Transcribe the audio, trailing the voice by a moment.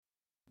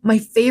My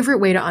favorite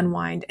way to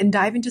unwind and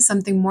dive into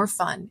something more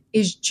fun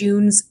is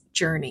June's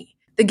Journey.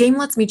 The game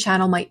lets me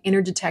channel my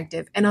inner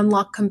detective and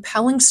unlock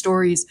compelling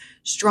stories,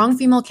 strong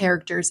female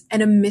characters,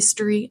 and a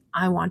mystery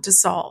I want to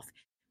solve.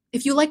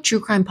 If you like true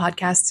crime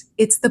podcasts,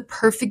 it's the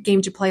perfect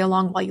game to play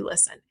along while you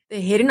listen.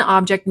 The Hidden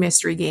Object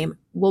Mystery Game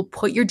will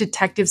put your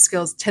detective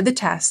skills to the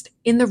test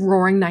in the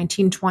roaring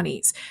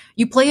 1920s.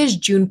 You play as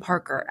June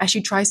Parker as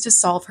she tries to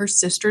solve her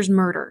sister's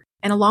murder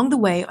and along the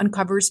way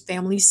uncovers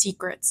family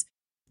secrets.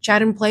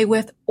 Chat and play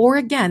with or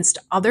against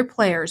other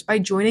players by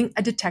joining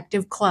a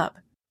detective club.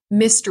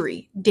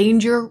 Mystery,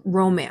 danger,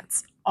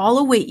 romance all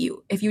await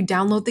you if you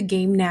download the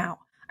game now.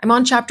 I'm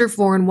on Chapter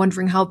 4 and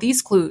wondering how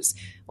these clues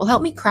will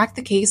help me crack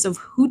the case of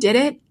who did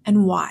it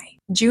and why.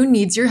 June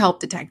needs your help,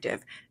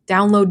 detective.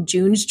 Download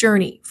June's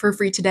Journey for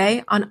free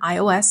today on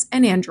iOS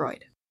and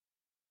Android.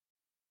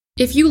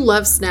 If you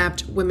love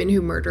Snapped Women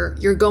Who Murder,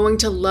 you're going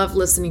to love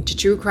listening to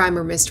true crime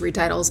or mystery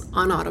titles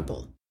on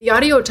Audible. The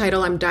audio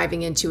title I'm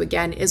diving into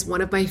again is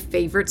one of my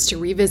favorites to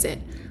revisit,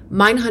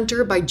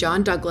 Mindhunter by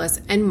John Douglas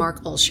and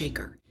Mark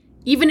Olshaker.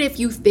 Even if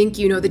you think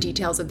you know the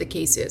details of the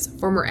cases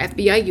former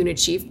FBI unit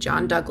chief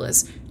John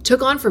Douglas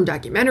took on from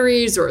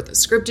documentaries or the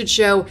scripted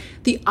show,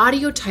 the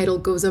audio title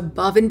goes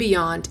above and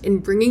beyond in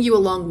bringing you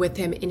along with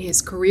him in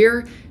his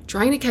career,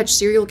 trying to catch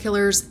serial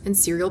killers and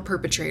serial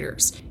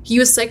perpetrators. He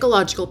used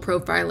psychological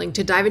profiling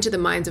to dive into the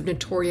minds of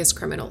notorious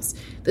criminals.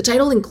 The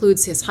title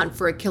includes his hunt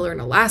for a killer in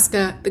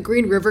Alaska, the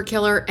Green River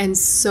Killer, and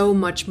so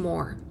much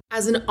more.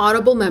 As an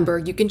Audible member,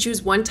 you can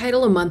choose one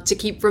title a month to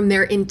keep from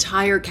their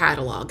entire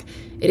catalog.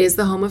 It is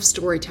the home of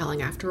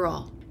storytelling, after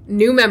all.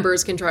 New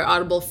members can try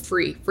Audible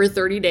free for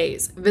 30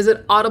 days.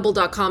 Visit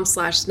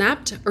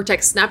audible.com/snapped or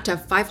text SNAP to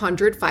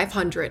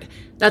 500-500.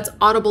 That's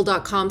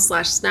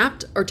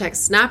audible.com/snapped or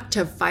text SNAP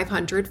to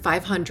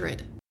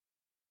 500-500.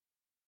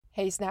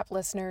 Hey Snap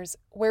listeners,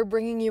 we're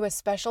bringing you a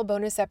special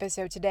bonus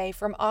episode today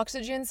from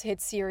Oxygen's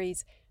hit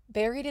series,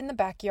 Buried in the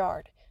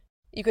Backyard.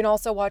 You can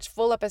also watch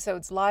full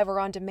episodes live or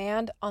on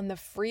demand on the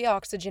free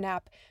Oxygen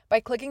app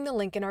by clicking the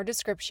link in our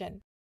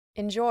description.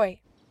 Enjoy.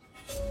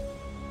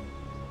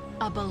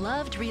 A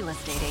beloved real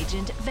estate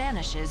agent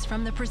vanishes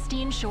from the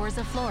pristine shores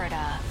of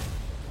Florida.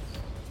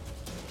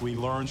 We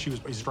learned she was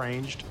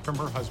estranged from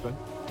her husband.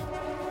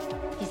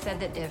 He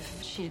said that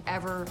if she'd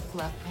ever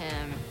left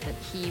him, that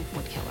he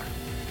would kill her.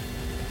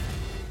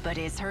 But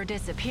is her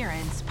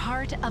disappearance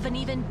part of an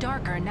even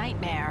darker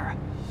nightmare?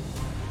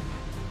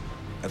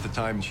 At the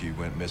time she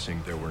went missing,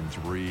 there were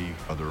 3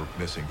 other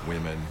missing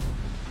women.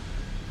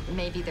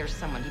 Maybe there's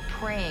somebody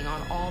preying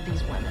on all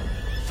these women.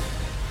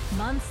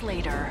 Months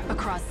later,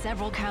 across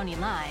several county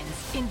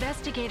lines,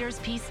 investigators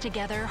piece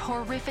together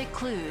horrific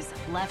clues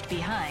left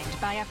behind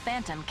by a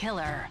phantom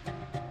killer.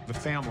 The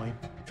family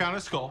found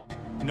a skull,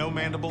 no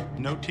mandible,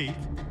 no teeth.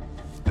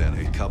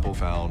 Then a couple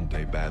found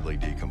a badly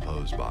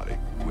decomposed body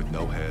with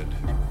no head.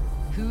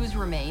 Whose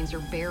remains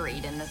are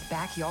buried in this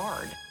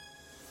backyard?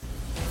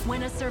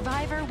 When a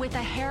survivor with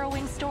a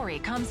harrowing story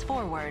comes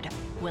forward,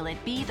 will it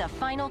be the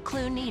final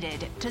clue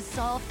needed to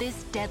solve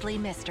this deadly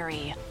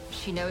mystery?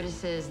 She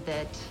notices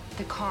that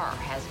the car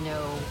has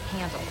no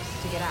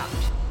handles to get out.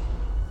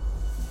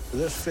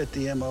 This fit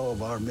the MO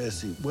of our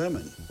missing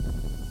women.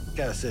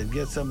 Guy said,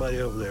 get somebody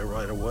over there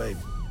right away.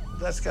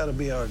 That's got to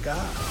be our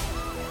guy.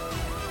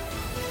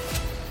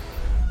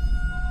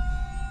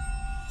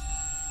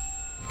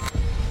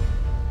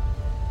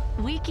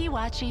 Weeki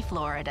Wachee,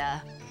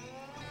 Florida.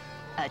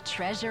 A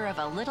treasure of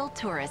a little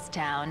tourist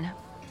town.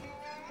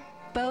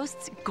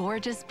 Boasts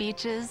gorgeous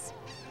beaches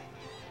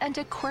and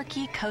a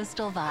quirky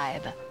coastal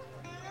vibe.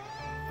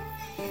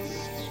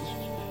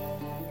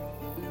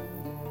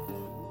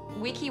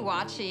 Weeki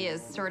Wachee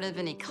is sort of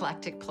an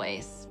eclectic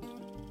place.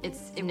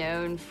 It's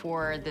known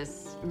for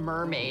this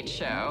mermaid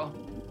show,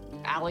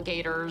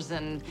 alligators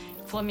and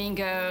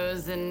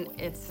flamingos, and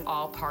it's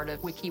all part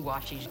of Weeki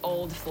Wachee's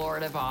old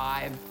Florida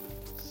vibe.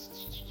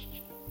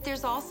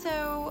 There's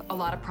also a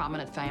lot of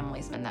prominent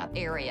families in that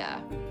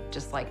area,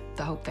 just like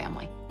the Hope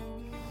family.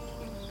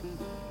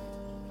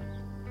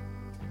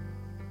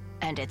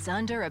 And it's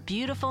under a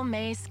beautiful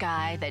May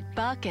sky that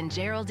Buck and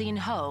Geraldine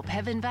Hope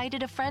have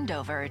invited a friend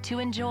over to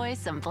enjoy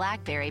some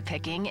blackberry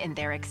picking in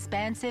their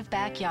expansive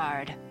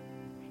backyard.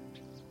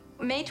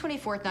 May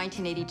 24th,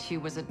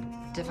 1982 was a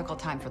difficult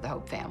time for the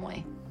Hope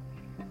family.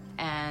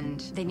 And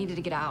they needed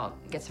to get out,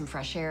 get some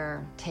fresh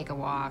air, take a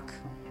walk.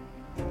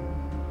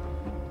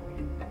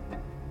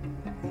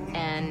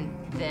 And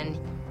then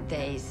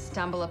they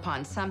stumble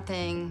upon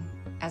something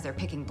as they're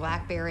picking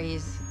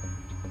blackberries.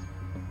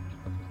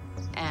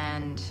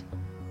 And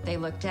they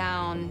look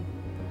down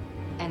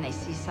and they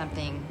see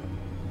something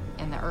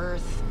in the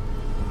earth.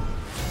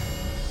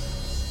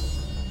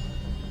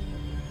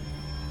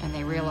 And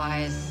they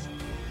realize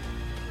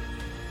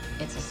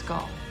it's a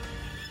skull.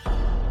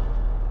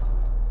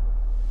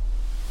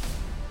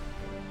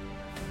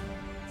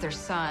 Their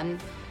son,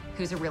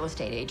 who's a real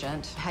estate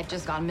agent, had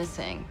just gone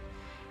missing.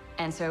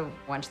 And so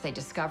once they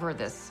discover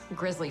this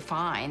grisly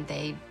find,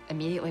 they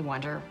immediately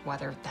wonder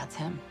whether that's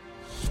him.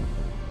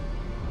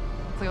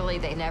 Clearly,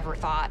 they never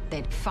thought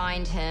they'd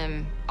find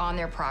him on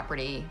their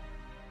property.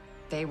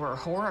 They were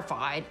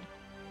horrified,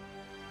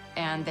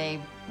 and they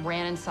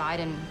ran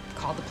inside and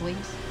called the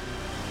police.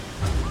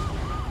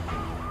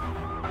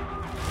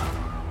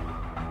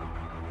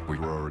 We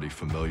were already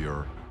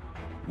familiar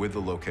with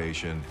the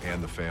location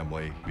and the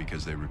family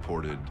because they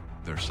reported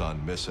their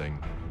son missing.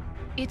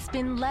 It's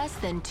been less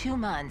than 2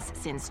 months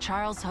since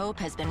Charles Hope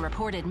has been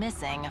reported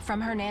missing from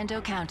Hernando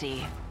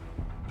County.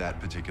 That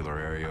particular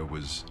area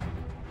was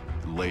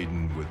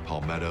laden with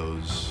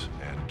palmettos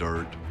and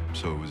dirt,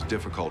 so it was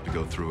difficult to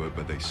go through it,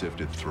 but they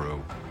sifted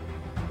through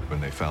when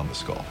they found the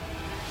skull.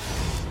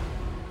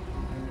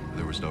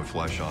 There was no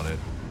flesh on it.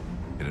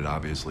 It had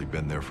obviously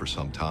been there for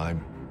some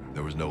time.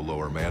 There was no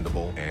lower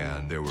mandible,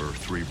 and there were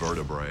 3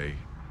 vertebrae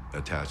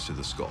attached to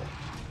the skull.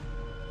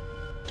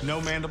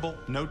 No mandible,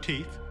 no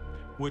teeth,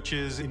 which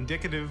is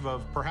indicative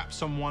of perhaps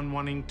someone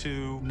wanting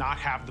to not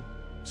have the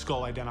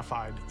skull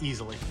identified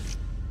easily.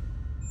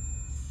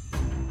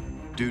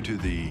 Due to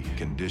the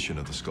condition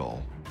of the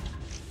skull,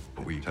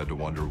 we had to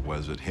wonder,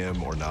 was it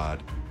him or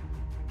not?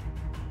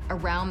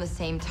 Around the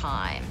same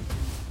time,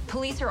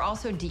 police are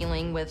also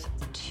dealing with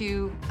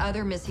 2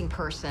 other missing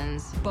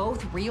persons,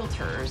 both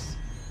realtors.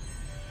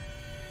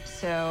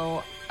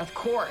 So, of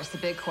course, the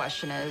big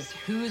question is,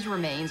 whose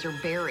remains are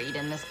buried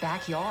in this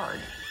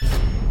backyard?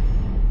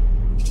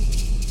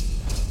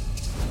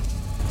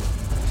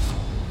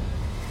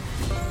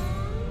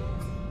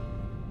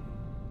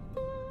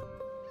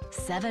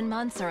 Seven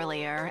months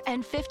earlier,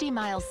 and 50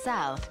 miles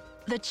south,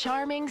 the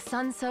charming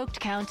sun-soaked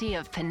county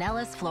of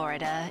Pinellas,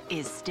 Florida,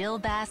 is still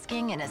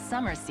basking in a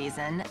summer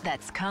season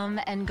that's come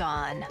and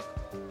gone.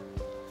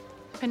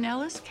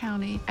 Pinellas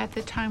County at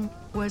the time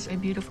was a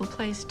beautiful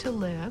place to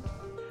live.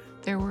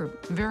 There were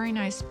very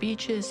nice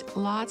beaches,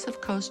 lots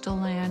of coastal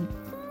land,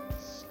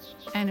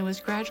 and it was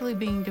gradually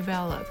being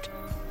developed.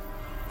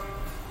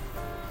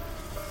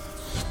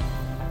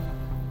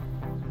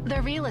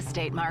 The real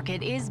estate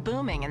market is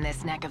booming in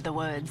this neck of the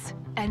woods,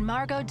 and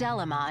Margot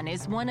Delamon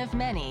is one of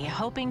many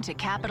hoping to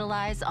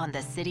capitalize on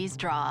the city's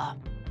draw.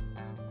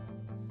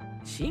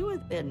 She was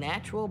a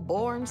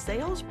natural-born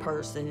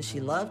salesperson. She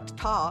loved to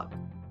talk.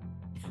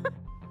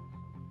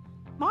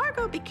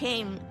 Margot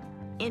became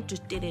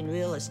interested in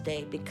real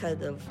estate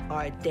because of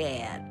our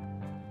dad.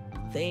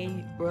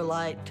 They were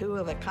like 2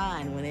 of a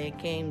kind when it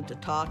came to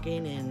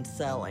talking and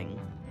selling.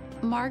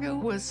 Margot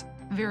was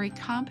very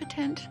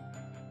competent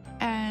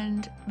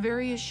and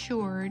very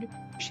assured.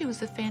 She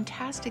was a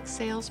fantastic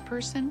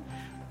salesperson,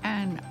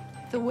 and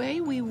the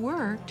way we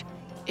worked,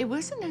 it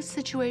wasn't a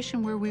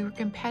situation where we were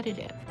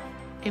competitive.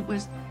 It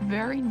was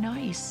very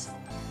nice.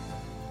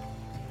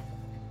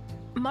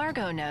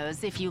 Margot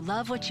knows if you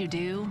love what you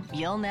do,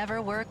 you'll never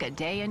work a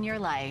day in your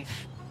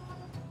life,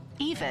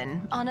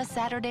 even on a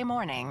Saturday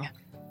morning.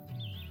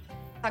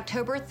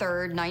 October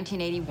 3rd,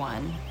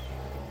 1981.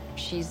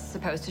 She's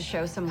supposed to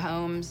show some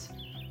homes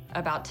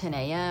about 10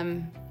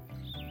 a.m.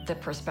 The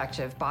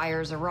prospective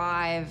buyers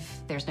arrive.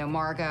 There's no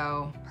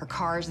Margot. Her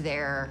car's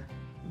there,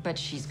 but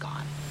she's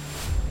gone.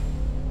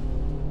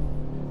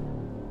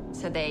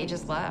 So they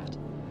just left.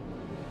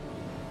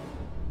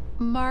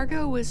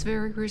 Margot was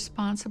very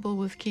responsible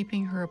with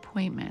keeping her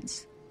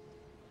appointments,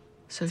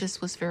 so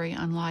this was very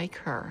unlike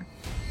her.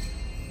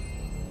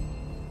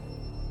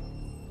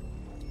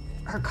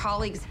 Her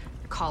colleagues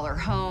call her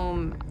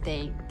home.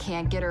 They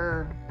can't get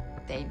her.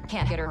 They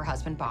can't get her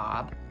husband,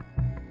 Bob.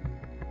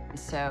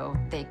 So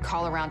they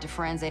call around to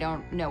friends. They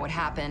don't know what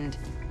happened.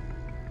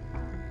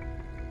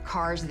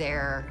 Car's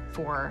there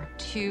for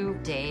 2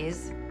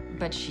 days,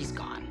 but she's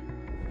gone.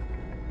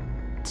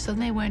 So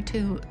they went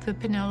to the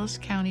Pinellas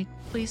County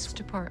Police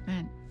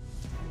Department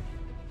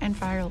and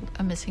filed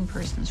a missing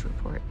persons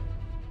report.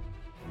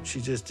 She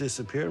just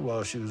disappeared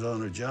while she was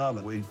on her job,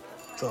 and we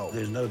thought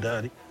there's no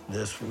doubt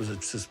this was a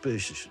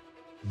suspicious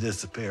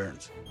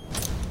disappearance.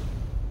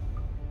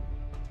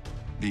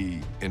 The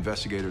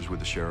investigators with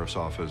the sheriff's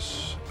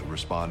office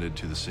responded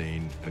to the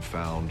scene and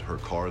found her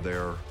car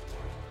there.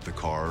 The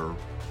car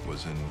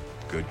was in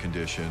good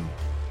condition.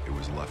 It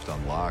was left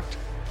unlocked.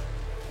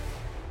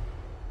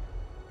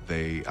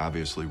 They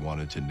obviously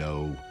wanted to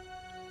know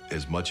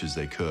as much as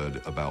they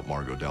could about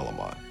Margot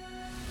Delamon.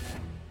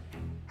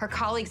 Her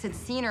colleagues had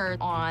seen her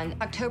on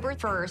October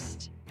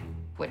 1st,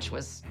 which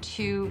was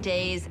 2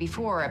 days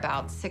before,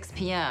 about 6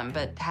 p.m.,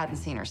 but hadn't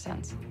seen her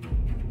since.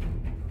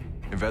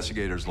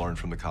 Investigators learned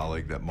from the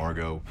colleague that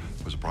Margot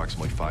was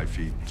approximately 5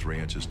 feet 3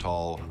 inches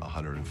tall,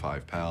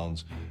 105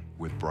 pounds,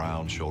 with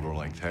brown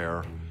shoulder-length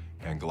hair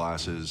and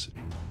glasses.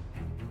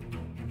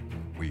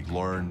 We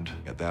learned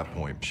at that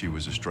point she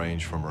was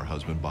estranged from her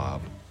husband,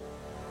 Bob,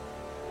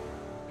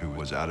 who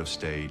was out of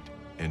state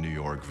in New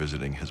York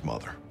visiting his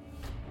mother.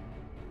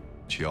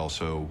 She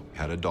also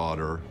had a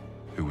daughter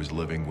who was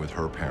living with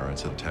her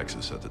parents in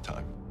Texas at the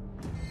time.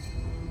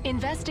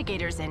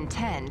 Investigators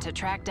intend to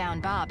track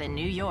down Bob in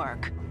New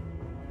York.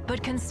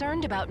 But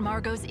concerned about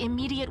Margot's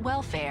immediate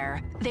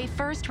welfare, they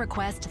first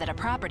request that a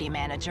property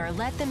manager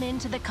let them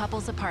into the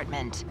couple's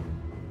apartment.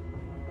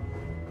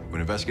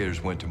 When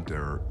investigators went to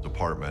their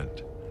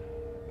apartment,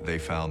 They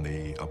found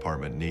the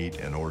apartment neat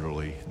and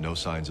orderly, no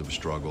signs of a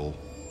struggle.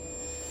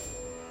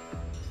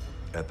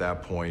 At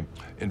that point,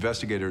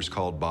 investigators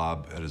called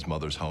Bob at his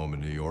mother's home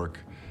in New York,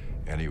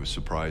 and he was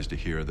surprised to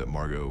hear that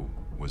Margot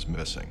was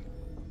missing.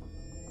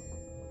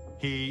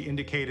 He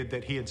indicated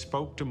that he had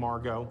spoke to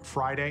Margot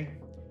Friday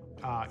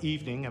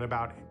evening at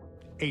about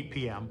 8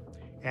 p.m.,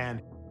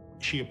 and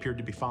she appeared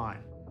to be fine.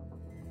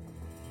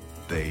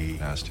 They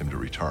asked him to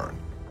return,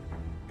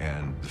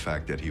 and the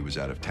fact that he was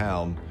out of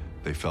town,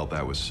 they felt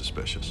that was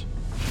suspicious.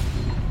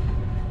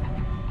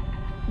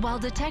 While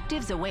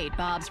detectives await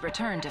Bob's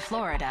return to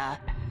Florida,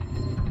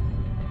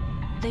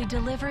 they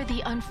deliver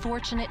the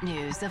unfortunate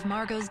news of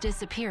Margot's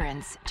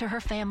disappearance to her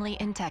family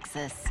in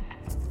Texas.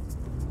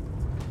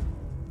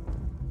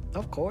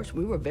 Of course,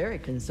 we were very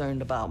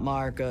concerned about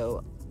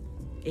Margot.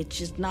 It's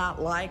just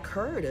not like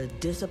her to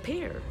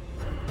disappear.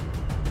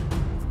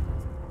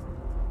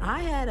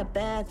 I had a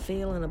bad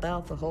feeling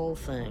about the whole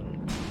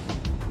thing.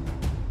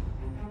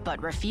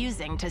 But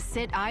refusing to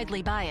sit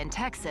idly by in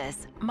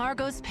Texas,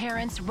 Margot's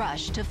parents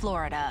rushed to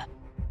Florida.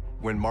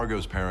 When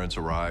Margot's parents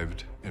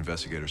arrived,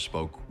 investigators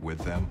spoke with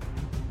them,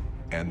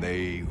 and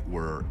they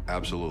were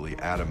absolutely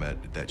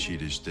adamant that she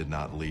just did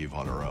not leave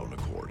on her own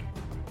accord,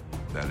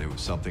 that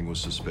something was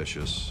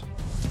suspicious.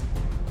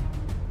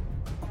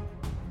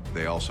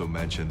 They also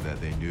mentioned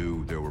that they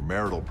knew there were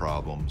marital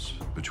problems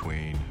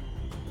between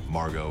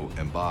Margot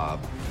and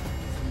Bob.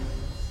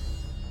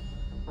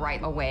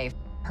 Right away,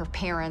 her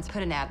parents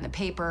put an ad in the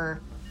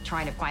paper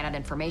trying to find out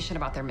information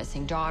about their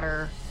missing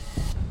daughter.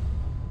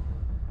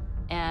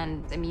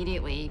 And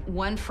immediately,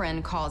 one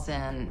friend calls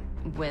in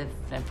with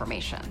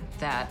information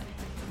that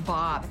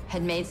Bob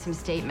had made some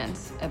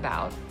statements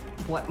about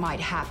what might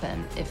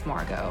happen if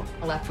Margot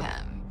left with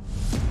him.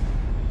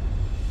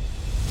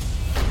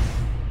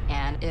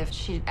 And if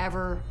she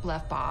ever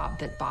left Bob,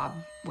 that Bob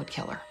would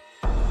kill her.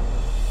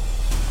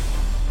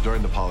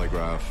 During the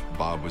polygraph,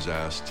 Bob was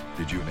asked,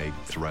 "Did you make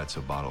threats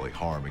of bodily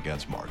harm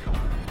against Margot?"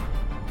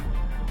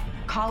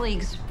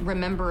 Colleagues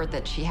remember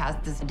that she has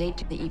this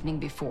date the evening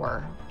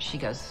before she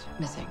goes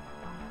missing.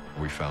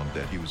 We found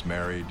that he was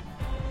married.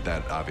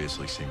 That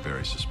obviously seemed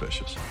very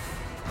suspicious.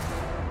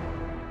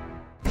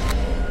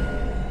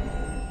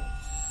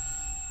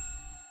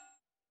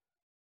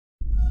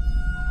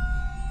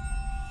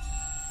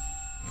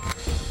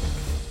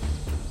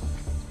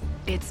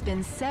 It's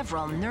been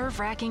several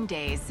nerve-wracking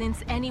days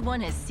since anyone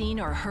has seen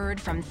or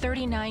heard from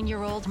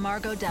 39-year-old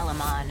Margot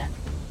Delamon.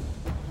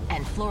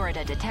 And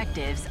Florida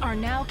detectives are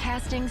now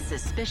casting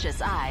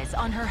suspicious eyes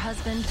on her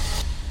husband,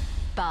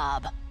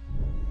 Bob.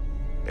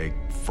 A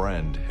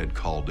friend had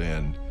called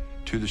in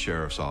to the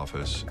sheriff's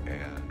office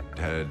and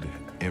had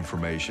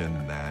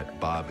information that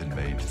Bob had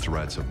made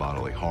threats of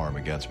bodily harm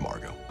against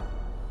Margot.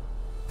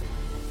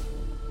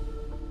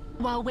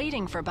 While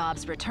waiting for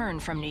Bob's return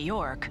from New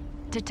York,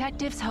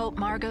 detectives hope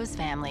Margot's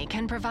family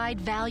can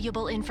provide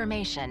valuable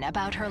information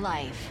about her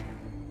life.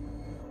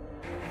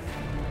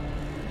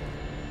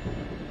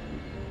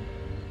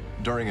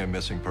 During a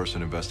missing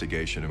person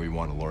investigation, we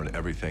want to learn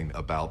everything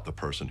about the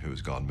person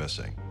who's gone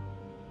missing.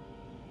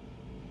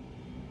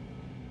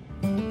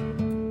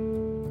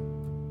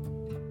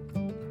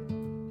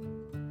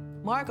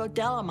 Margot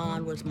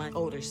Delamon was my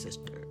older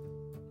sister.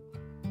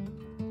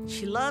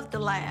 She loved to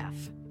laugh.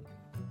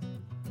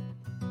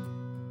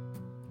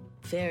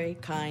 Very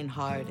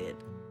kind-hearted.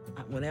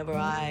 Whenever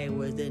I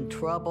was in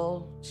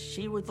trouble,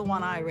 she was the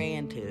one I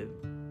ran to.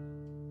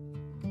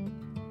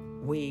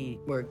 We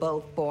were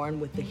both born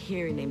with a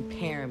hearing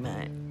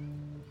impairment.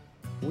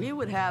 We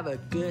would have a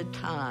good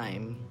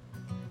time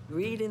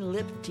reading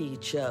lips to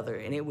each other,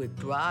 and it would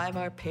drive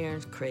our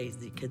parents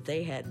crazy because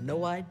they had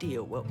no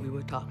idea what we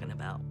were talking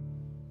about.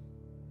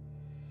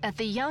 At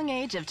the young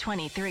age of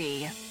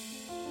 23,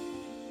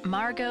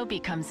 Margot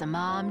becomes a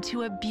mom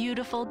to a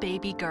beautiful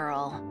baby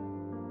girl.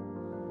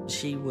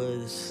 She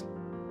was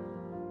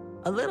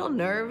a little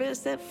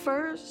nervous at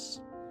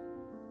first,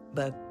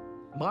 but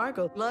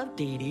Margot loved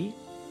Dee Dee.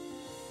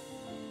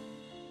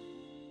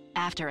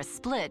 After a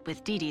split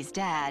with Dee Dee's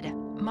dad,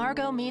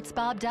 Margot meets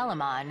Bob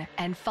Delamon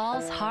and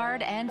falls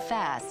hard and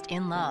fast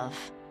in love.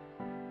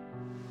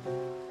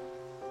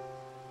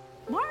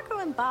 Margot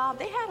and Bob,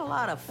 they had a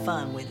lot of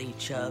fun with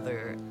each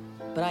other,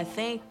 but I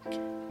think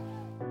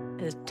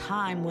as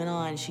time went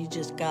on, she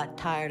just got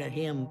tired of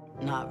him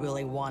not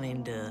really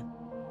wanting to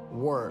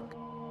work.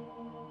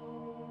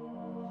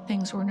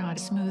 Things were not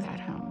smooth at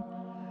home,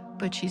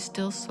 but she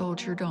still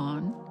soldiered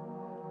on,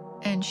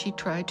 and she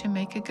tried to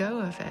make a go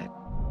of it.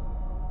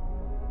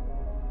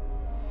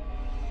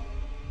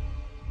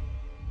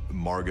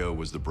 Margot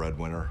was the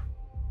breadwinner.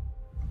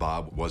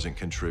 Bob wasn't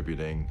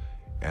contributing,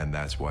 and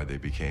that's why they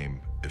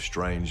became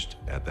estranged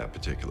at that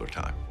particular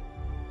time.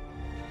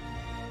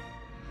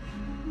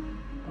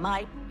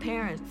 My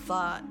parents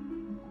thought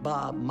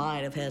Bob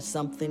might have had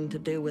something to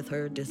do with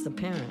her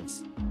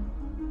disappearance.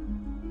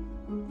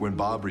 When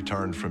Bob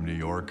returned from New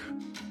York,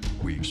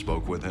 we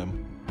spoke with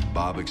him.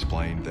 Bob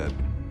explained that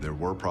there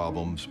were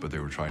problems, but they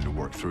were trying to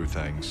work through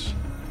things.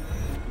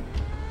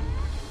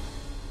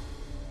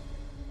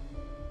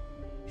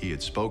 he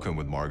had spoken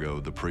with Margot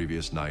the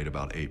previous night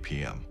about 8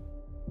 p.m.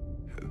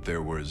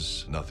 There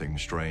was nothing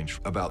strange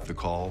about the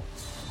call.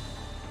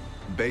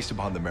 Based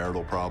upon the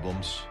marital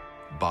problems,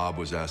 Bob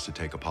was asked to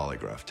take a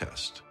polygraph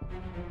test.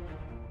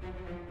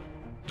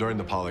 During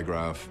the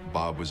polygraph,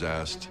 Bob was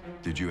asked,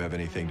 "Did you have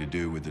anything to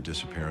do with the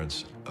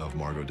disappearance of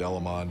Margot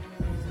Delamon?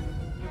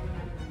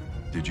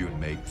 Did you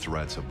make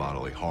threats of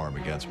bodily harm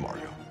against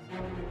Margot?"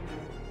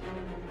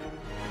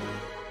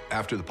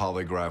 After the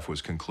polygraph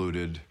was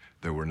concluded,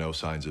 there were no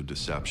signs of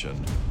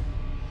deception.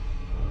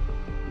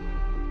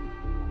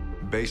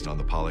 Based on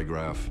the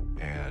polygraph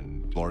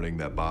and learning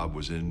that Bob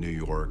was in New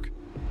York,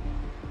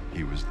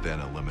 he was then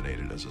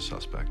eliminated as a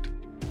suspect.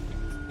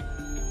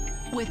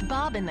 With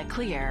Bob in the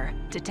clear,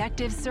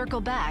 detectives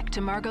circle back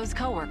to Margot's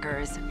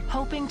coworkers,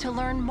 hoping to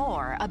learn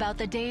more about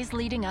the days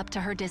leading up to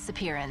her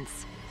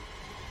disappearance.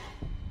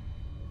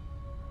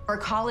 Our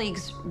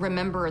colleagues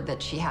remember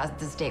that she has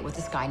this date with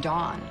this guy,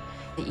 Don,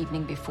 the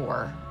evening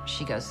before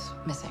she goes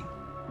missing.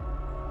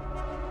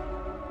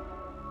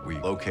 We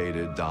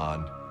located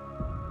Don.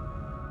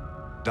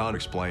 Don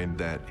explained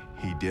that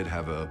he did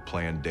have a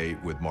planned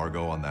date with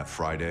Margot on that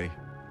Friday,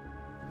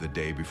 the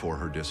day before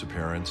her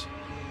disappearance.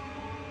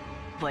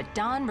 What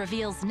Don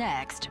reveals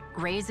next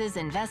raises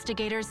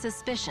investigators'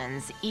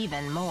 suspicions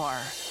even more.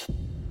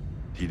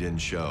 He didn't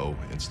show,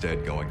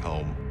 instead going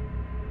home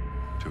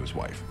to his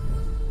wife.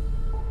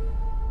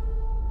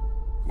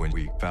 When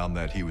we found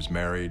that he was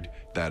married,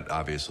 that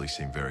obviously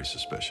seemed very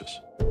suspicious.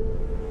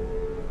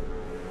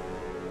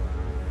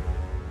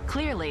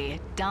 Clearly,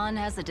 Don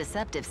has a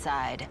deceptive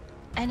side,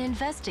 and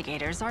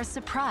investigators are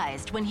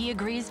surprised when he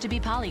agrees to be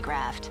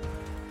polygraphed.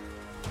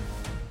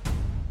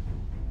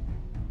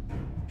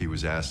 He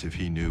was asked if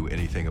he knew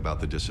anything about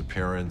the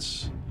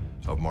disappearance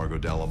of Margot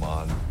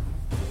Delamon.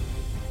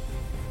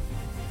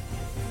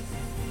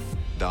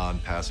 Don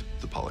passed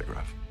the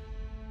polygraph.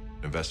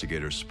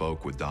 Investigators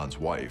spoke with Don's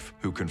wife,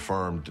 who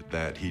confirmed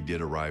that he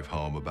did arrive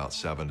home about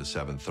 7 to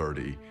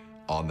 7:30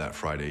 on that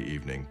Friday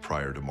evening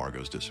prior to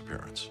Margot's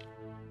disappearance.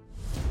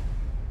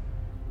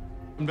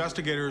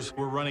 Investigators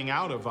were running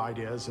out of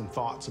ideas and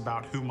thoughts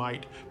about who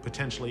might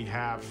potentially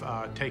have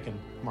taken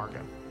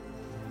Margot.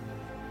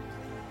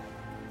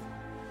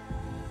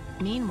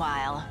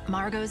 Meanwhile,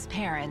 Margot's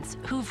parents,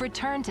 who've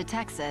returned to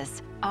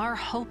Texas, are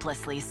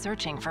hopelessly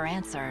searching for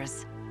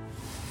answers.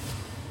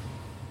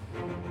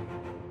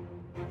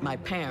 My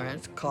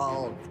parents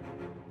called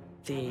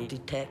the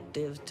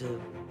detectives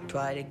to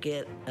try to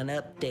get an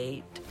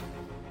update.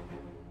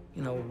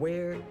 You know,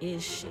 where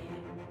is she?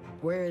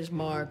 Where is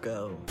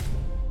Margot?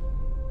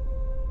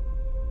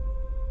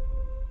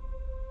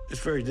 It's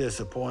very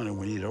disappointing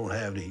when you don't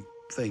have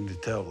anything to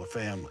tell the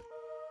family.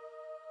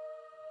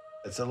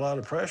 It's a lot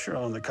of pressure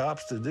on the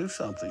cops to do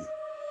something.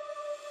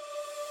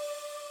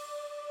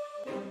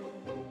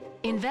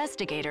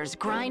 Investigators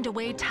grind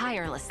away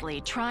tirelessly,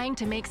 trying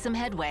to make some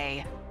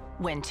headway.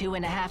 When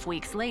 2.5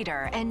 weeks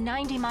later, and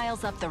 90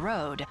 miles up the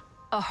road,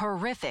 a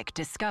horrific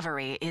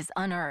discovery is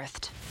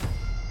unearthed.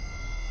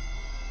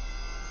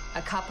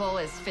 A couple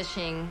is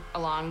fishing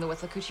along the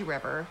Withlacoochee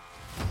River.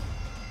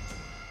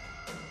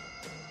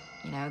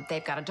 You know,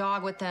 they've got a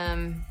dog with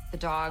them. The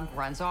dog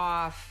runs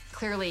off,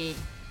 clearly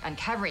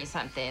uncovering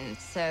something.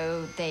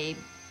 So they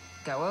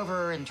go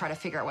over and try to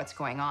figure out what's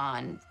going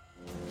on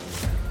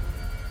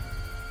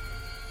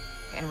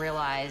and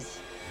realize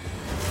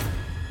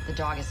the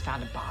dog has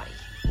found a body.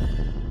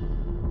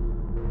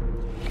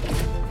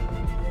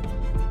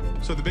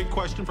 So the big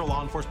question for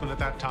law enforcement at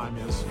that time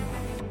is,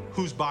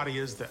 whose body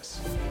is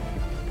this?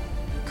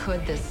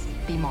 Could this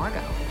be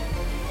Margot?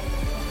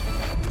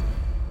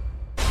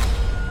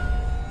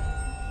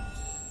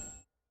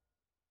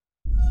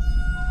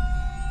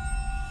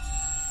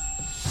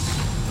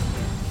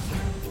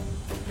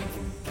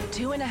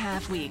 Two and a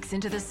half weeks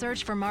into the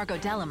search for Margot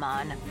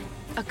Delamon,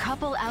 a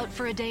couple out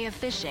for a day of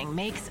fishing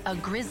makes a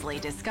grisly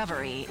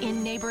discovery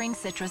in neighboring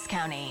Citrus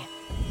County.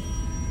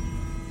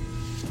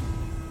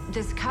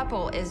 This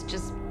couple is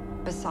just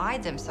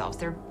beside themselves.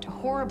 They're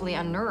horribly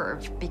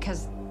unnerved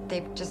because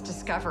they've just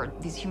discovered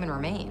these human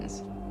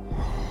remains.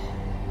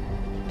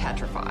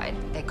 Petrified.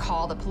 They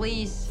call the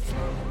police.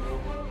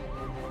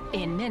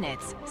 In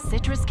minutes,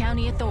 Citrus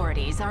County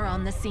authorities are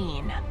on the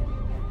scene.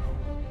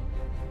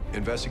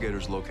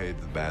 Investigators located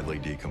the badly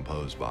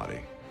decomposed body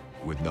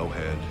with no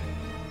head.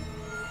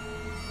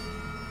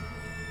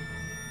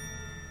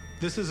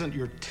 This isn't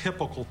your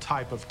typical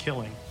type of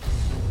killing.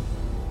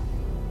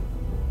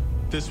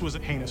 This was a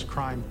heinous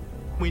crime.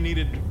 We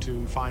needed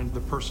to find the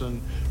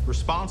person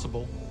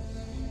responsible.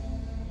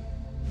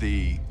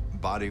 The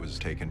body was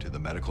taken to the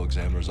medical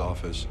examiner's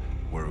office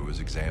where it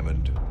was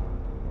examined.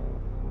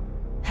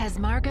 Has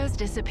Margot's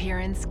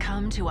disappearance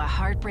come to a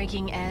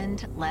heartbreaking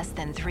end less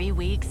than 3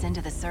 weeks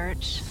into the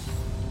search?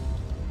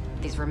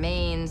 These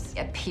remains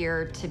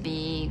appear to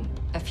be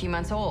a few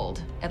months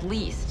old, at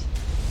least.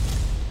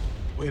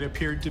 It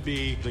appeared to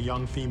be the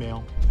young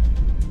female.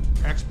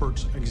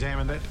 Experts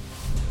examined it,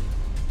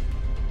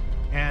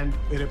 and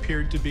it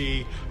appeared to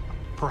be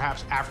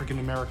perhaps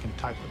African-American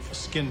type of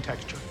skin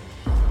texture.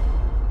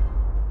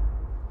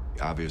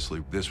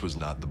 Obviously, this was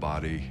not the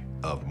body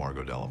of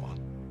Margot Delamont.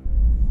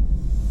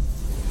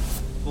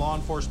 Law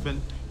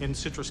enforcement in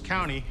Citrus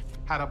County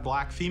had a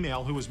black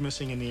female who was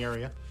missing in the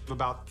area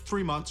about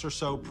 3 months or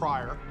so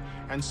prior,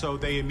 and so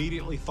they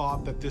immediately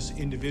thought that this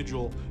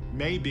individual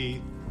may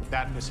be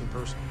that missing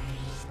person.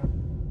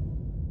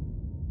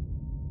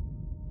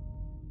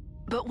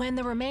 But when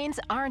the remains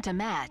aren't a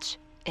match,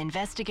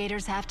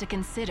 investigators have to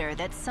consider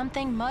that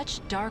something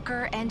much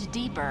darker and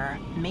deeper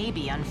may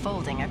be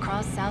unfolding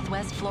across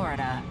Southwest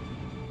Florida.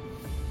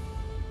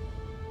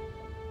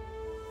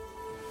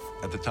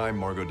 At the time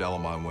Margot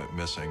Delamont went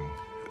missing,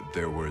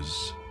 there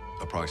was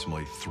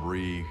approximately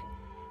 3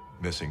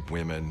 missing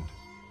women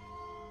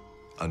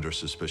under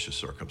suspicious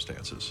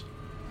circumstances.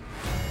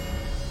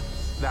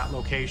 That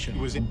location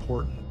was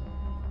important.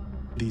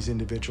 These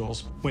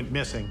individuals went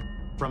missing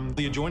from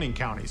the adjoining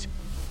counties.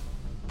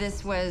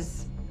 This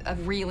was a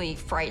really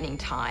frightening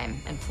time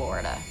in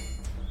Florida.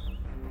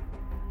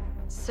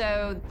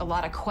 So a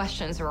lot of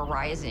questions are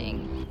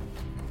arising.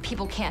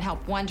 People can't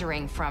help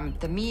wondering, from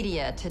the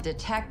media to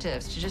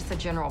detectives to just the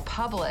general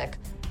public,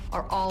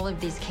 are all of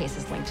these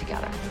cases linked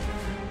together?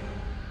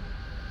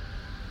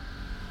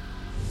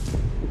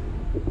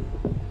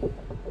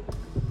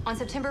 On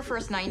September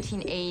 1st,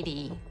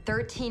 1980,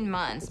 13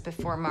 months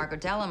before Margot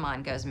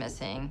Delamont goes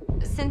missing,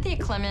 Cynthia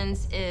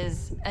Clemens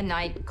is a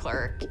night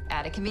clerk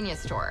at a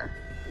convenience store.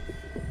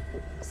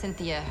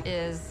 Cynthia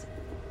is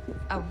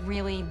a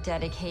really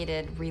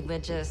dedicated,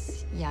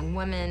 religious young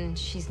woman.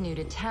 She's new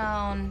to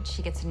town.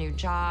 She gets a new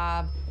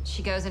job.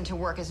 She goes into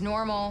work as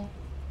normal.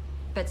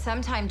 But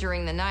sometime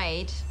during the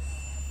night,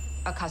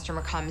 a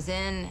customer comes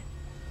in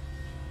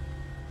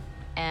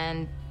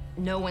and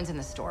no one's in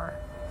the store.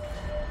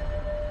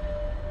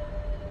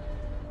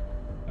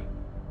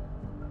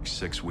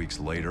 6 weeks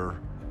later,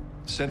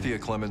 Cynthia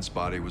Clemens'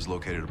 body was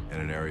located in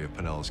an area of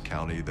Pinellas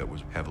County that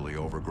was heavily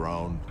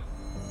overgrown.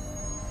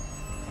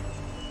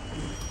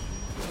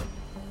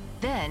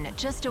 Then,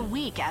 just a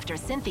week after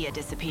Cynthia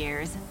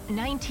disappears,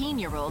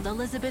 19-year-old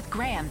Elizabeth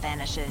Graham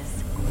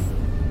vanishes.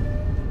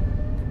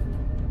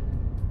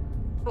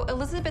 Well,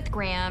 Elizabeth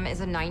Graham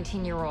is a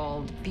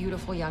 19-year-old,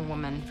 beautiful young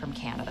woman from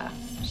Canada.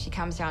 She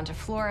comes down to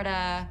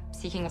Florida,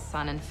 seeking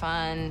sun and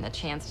fun, a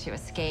chance to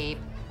escape.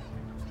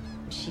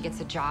 She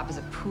gets a job as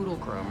a poodle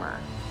groomer.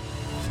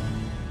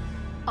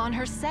 On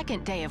her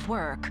second day of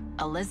work,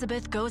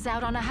 Elizabeth goes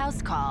out on a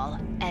house call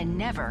and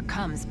never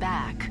comes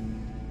back.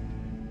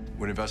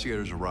 When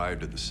investigators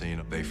arrived at the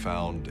scene, they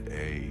found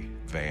a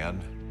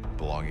van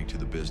belonging to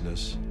the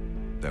business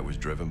that was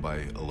driven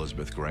by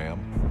Elizabeth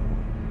Graham.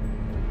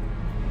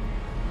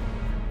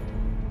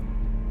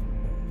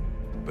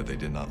 But they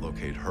did not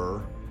locate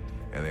her,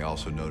 and they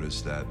also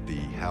noticed that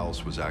the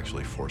house was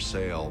actually for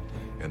sale,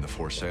 and the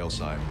for sale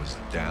sign was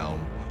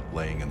down,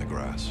 laying in the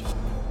grass.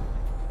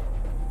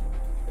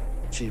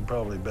 She'd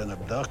probably been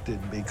abducted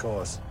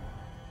because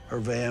her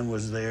van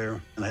was there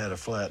and had a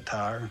flat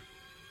tire,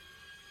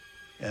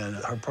 and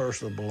her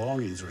personal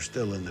belongings were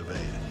still in the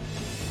van.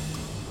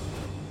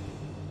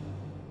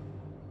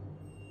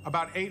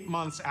 About 8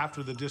 months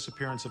after the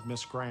disappearance of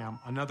Miss Graham,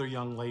 another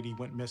young lady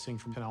went missing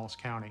from Pinellas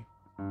County.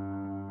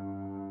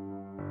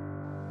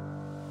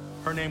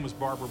 Her name was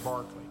Barbara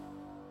Barkley.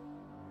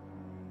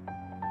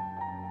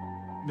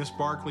 Miss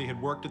Barkley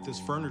had worked at this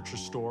furniture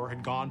store,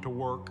 had gone to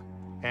work,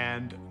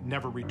 and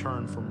never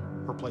returned from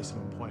her place of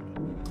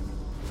employment.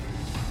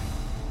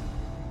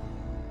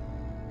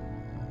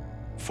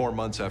 4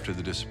 months after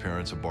the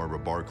disappearance of Barbara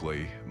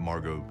Barkley,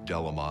 Margot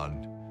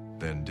Delamont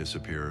then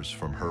disappears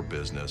from her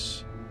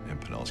business in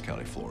Pinellas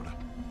County, Florida.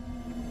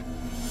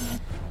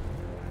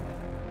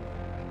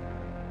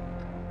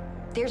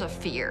 There's a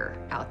fear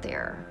out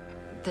there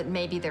that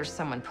maybe there's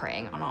someone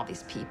preying on all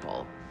these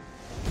people.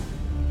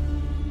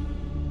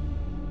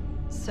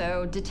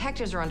 So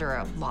detectives are under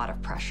a lot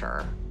of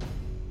pressure.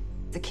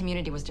 The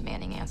community was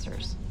demanding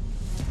answers.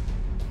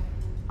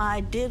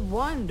 I did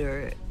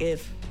wonder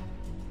if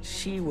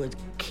she was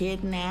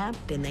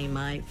kidnapped and they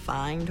might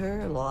find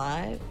her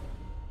alive.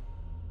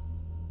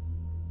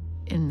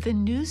 In the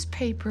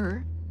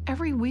newspaper,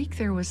 every week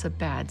there was a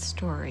bad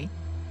story.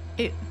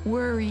 It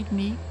worried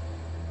me.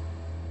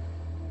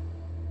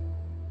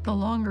 The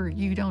longer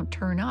you don't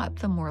turn up,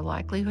 the more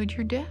likelihood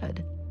you're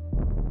dead.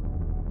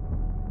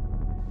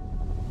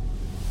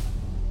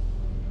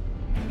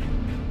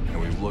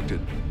 And we've looked at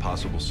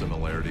possible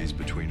similarities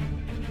between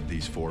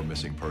these 4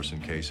 missing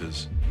person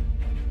cases.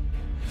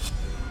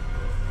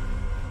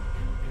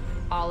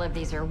 All of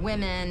these are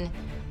women.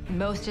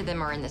 Most of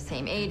them are in the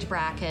same age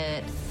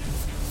bracket.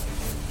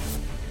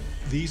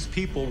 These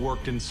people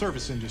worked in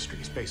service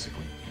industries,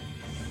 basically.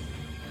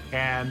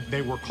 And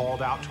they were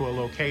called out to a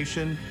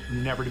location,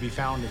 never to be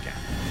found again.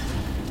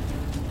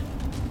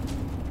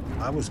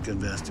 I was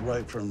convinced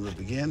right from the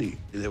beginning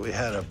that we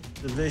had a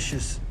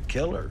vicious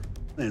killer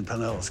in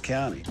Pinellas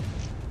County.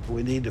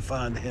 We need to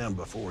find him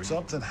before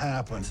something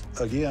happens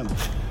again.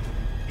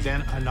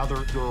 Then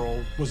another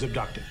girl was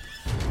abducted.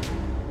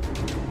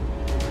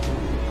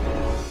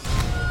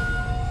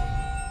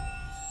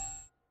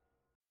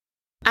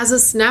 As a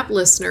Snap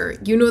listener,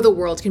 you know the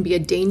world can be a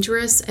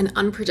dangerous and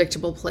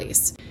unpredictable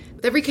place.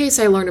 With every case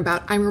I learn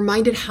about, I'm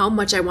reminded how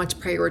much I want to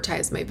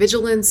prioritize my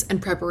vigilance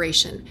and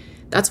preparation.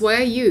 That's why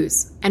I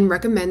use and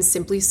recommend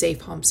Simply Safe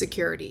Home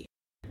Security.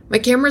 My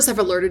cameras have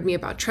alerted me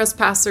about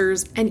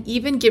trespassers and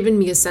even given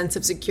me a sense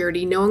of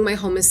security knowing my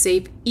home is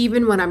safe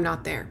even when I'm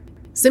not there.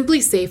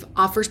 Simply Safe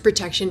offers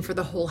protection for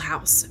the whole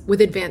house with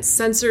advanced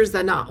sensors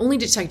that not only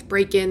detect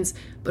break-ins,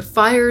 but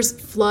fires,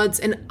 floods,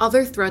 and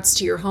other threats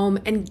to your home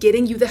and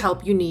getting you the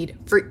help you need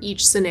for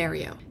each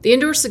scenario. The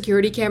indoor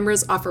security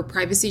cameras offer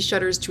privacy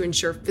shutters to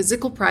ensure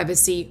physical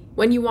privacy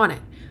when you want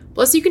it.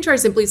 Plus, you can try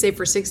Simply Safe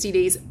for 60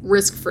 days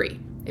risk-free.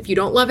 If you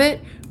don't love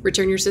it,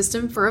 return your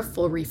system for a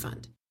full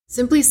refund.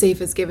 Simply Safe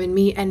has given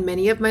me and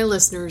many of my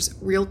listeners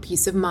real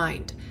peace of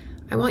mind.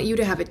 I want you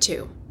to have it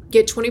too.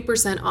 Get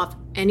 20% off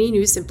any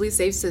new Simply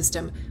Safe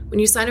system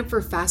when you sign up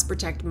for Fast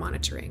Protect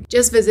monitoring.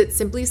 Just visit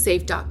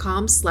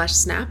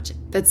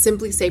simplysafe.com/snapped. That's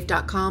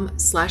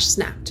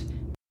simplysafe.com/snapped.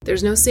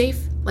 There's no safe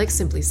like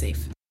Simply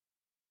Safe.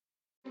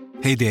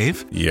 Hey,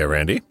 Dave. Yeah,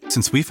 Randy?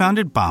 Since we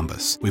founded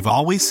Bombas, we've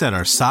always said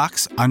our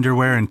socks,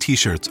 underwear, and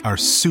T-shirts are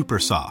super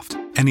soft.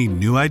 Any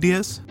new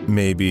ideas?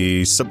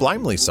 Maybe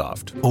sublimely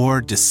soft.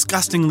 Or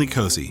disgustingly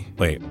cozy.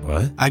 Wait,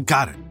 what? I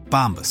got it.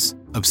 Bombas.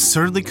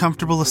 Absurdly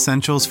comfortable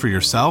essentials for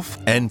yourself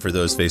and for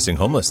those facing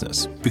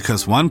homelessness.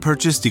 Because one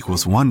purchased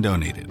equals one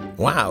donated.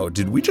 Wow,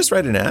 did we just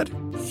write an ad?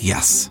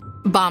 Yes.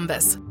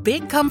 Bombas.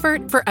 Big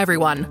comfort for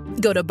everyone.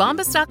 Go to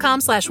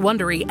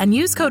bombas.com/Wondery and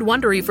use code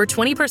Wondery for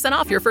 20%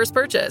 off your first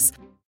purchase.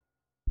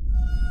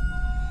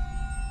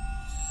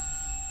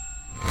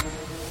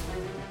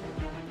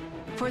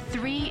 For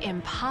 3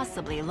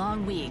 impossibly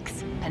long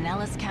weeks,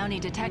 Pinellas County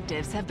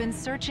detectives have been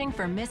searching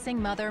for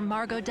missing mother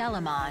Margot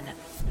Delamon.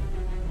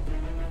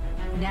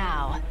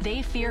 Now,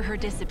 they fear her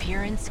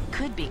disappearance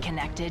could be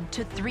connected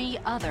to 3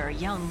 other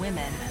young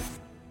women.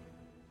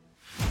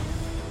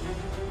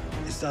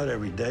 It's not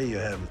every day you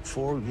have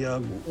 4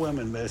 young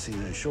women missing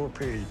in a short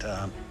period of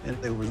time, and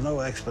there was no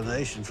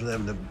explanation for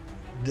them to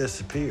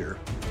disappear.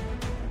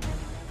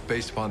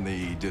 Based upon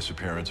the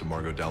disappearance of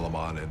Margot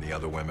Delamon and the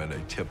other women, a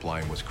tip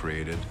line was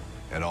created,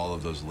 and all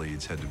of those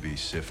leads had to be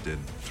sifted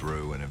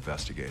through and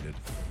investigated.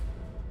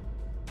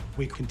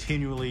 We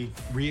continually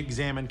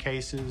re-examine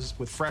cases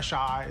with fresh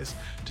eyes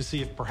to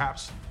see if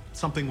perhaps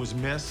something was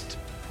missed.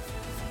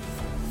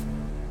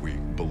 We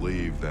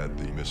believe that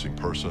the missing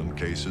person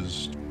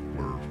cases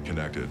were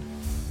connected.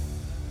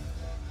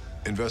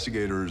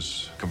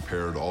 Investigators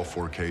compared all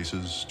 4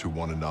 cases to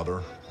one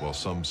another. While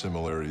some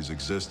similarities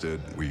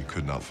existed, we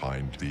could not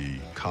find the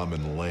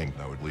common link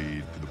that would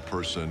lead to the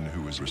person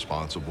who was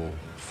responsible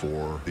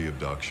for the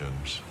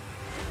abductions.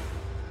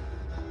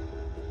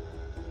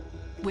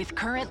 With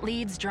current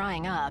leads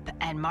drying up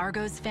and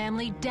Margot's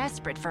family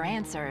desperate for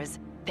answers,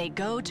 they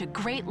go to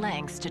great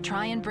lengths to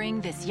try and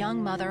bring this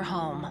young mother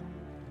home.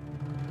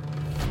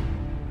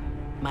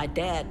 My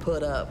dad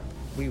put up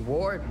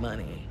reward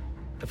money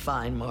to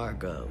find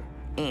Margot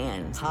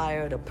and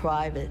hired a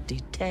private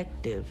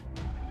detective.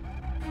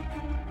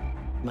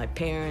 My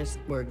parents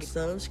were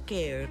so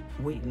scared,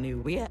 we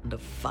knew we had to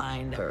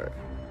find her.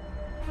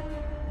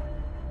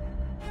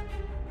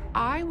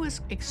 I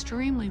was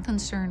extremely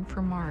concerned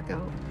for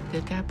Margot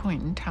at that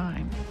point in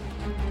time.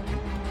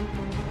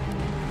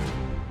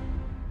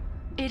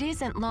 It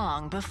isn't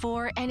long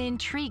before an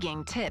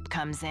intriguing tip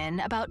comes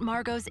in about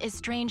Margot's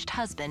estranged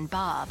husband,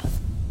 Bob.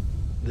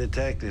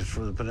 Detectives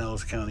for the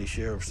Pinellas County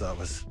Sheriff's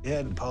Office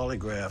had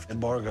polygraphed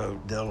Margot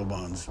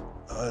Delamon's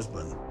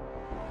husband.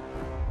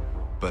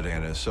 But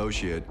an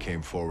associate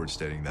came forward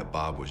stating that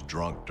Bob was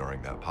drunk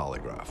during that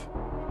polygraph.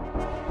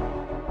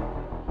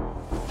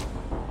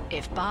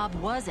 If Bob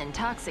was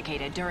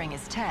intoxicated during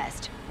his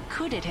test,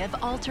 could it have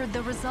altered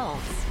the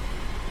results?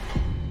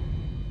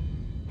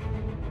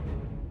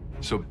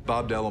 So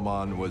Bob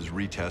Delamon was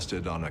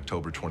retested on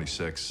October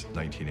 26,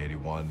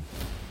 1981.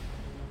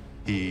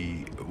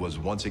 He was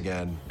once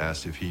again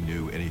asked if he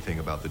knew anything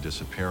about the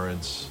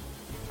disappearance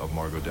of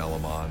Margot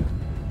Delamon,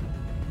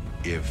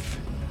 if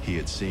he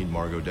had seen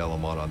Margot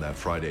Delamon on that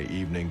Friday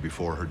evening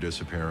before her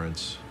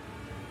disappearance.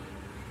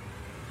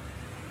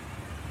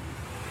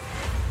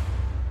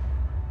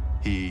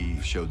 He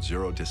showed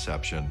zero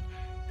deception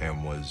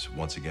and was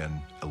once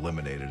again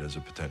eliminated as a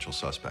potential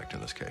suspect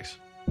in this case.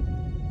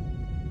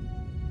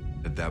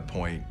 At that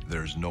point,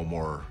 there's no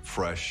more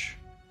fresh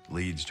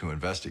leads to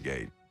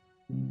investigate.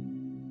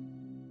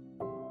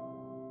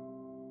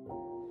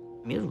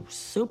 It was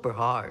super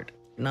hard,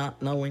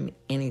 not knowing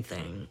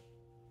anything.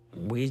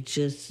 We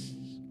just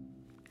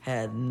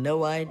had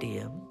no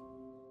idea.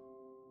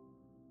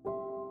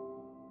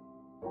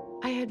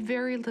 I had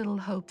very little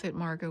hope that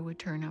Margot would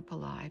turn up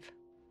alive.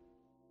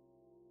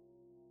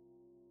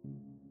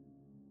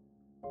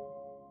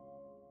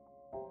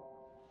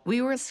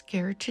 We were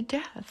scared to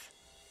death.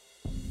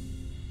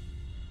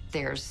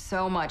 There's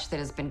so much that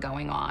has been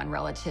going on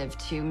relative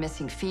to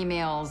missing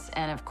females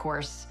and, of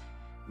course,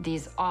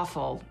 these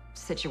awful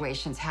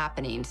situations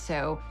happening.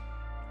 So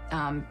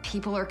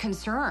people are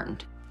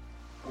concerned.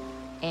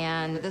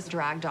 And this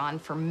dragged on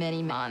for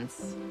many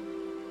months.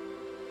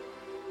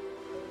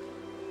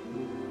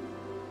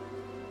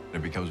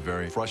 It becomes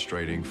very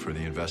frustrating for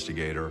the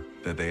investigator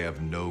that they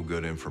have no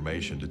good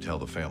information to tell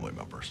the family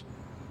members.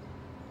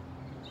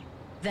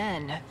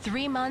 Then,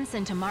 3 months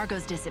into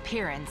Margot's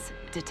disappearance,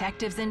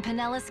 detectives in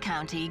Pinellas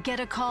County get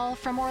a call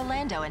from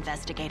Orlando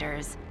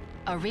investigators.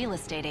 A real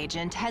estate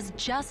agent has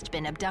just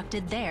been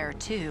abducted there,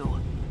 too.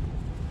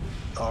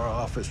 Our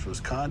office was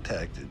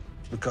contacted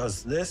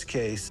because this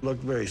case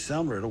looked very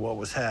similar to what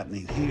was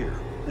happening here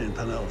in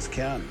Pinellas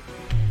County.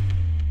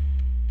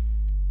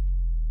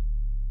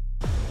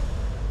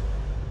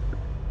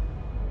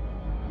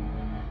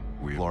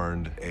 We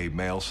learned a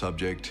male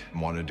subject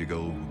wanted to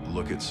go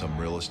look at some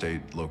real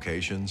estate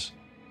locations.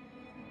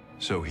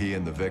 So he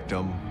and the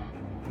victim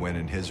went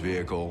in his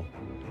vehicle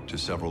to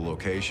several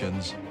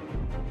locations.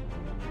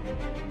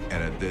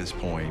 And at this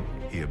point,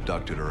 he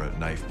abducted her at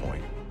knife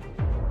point.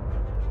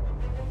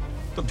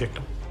 The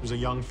victim was a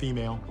young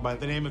female by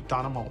the name of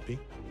Donna Maltby.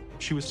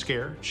 She was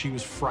scared. She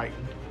was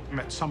frightened.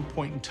 At some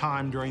point in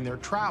time during their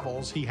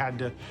travels, he had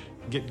to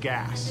get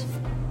gas.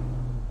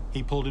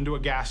 He pulled into a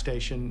gas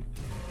station.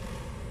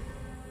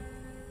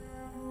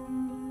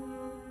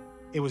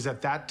 It was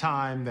at that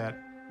time that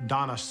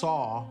Donna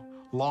saw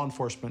law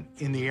enforcement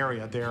in the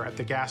area there at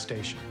the gas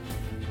station.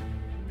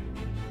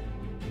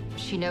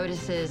 She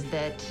notices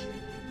that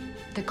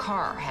the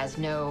car has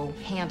no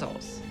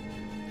handles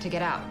to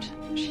get out.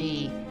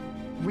 She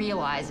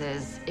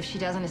realizes if she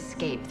doesn't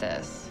escape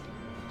this,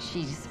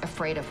 she's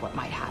afraid of what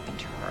might happen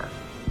to her.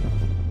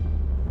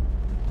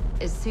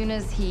 As soon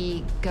as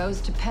he goes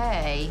to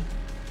pay,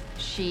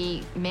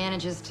 she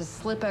manages to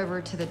slip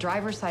over to the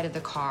driver's side of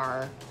the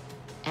car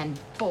and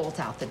bolt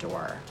out the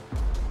door.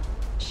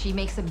 She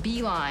makes a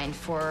beeline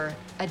for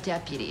a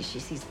deputy she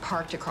sees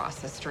parked across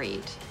the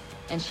street,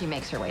 and she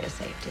makes her way to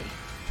safety.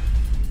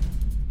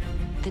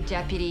 The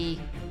deputy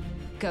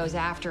goes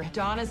after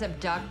Donna's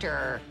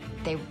abductor.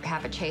 They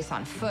have a chase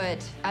on foot.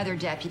 Other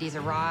deputies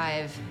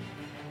arrive,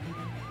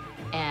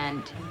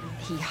 and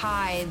he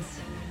hides.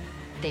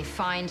 They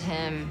find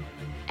him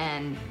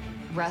and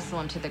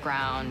wrestle him to the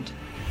ground.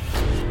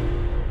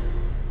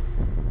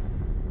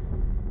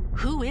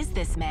 Who is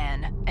this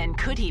man, and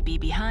could he be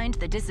behind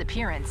the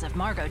disappearance of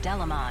Margot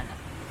Delamon?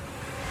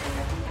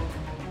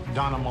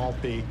 Donna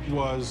Maltby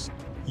was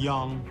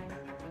young,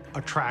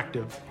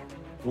 attractive,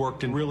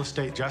 worked in real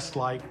estate just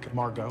like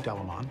Margot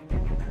Delamon.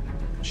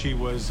 She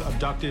was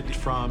abducted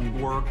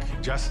from work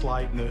just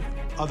like the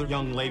other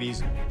young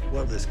ladies.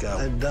 What this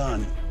guy had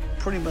done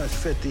pretty much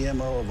fit the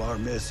MO of our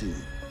missing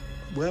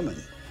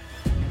women.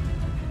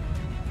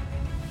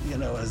 You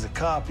know, as a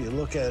cop, you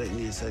look at it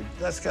and you say,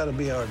 that's got to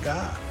be our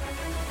guy.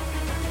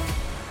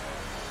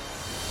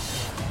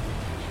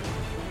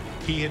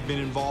 He had been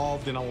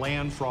involved in a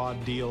land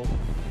fraud deal.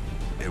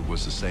 It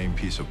was the same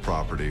piece of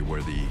property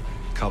where the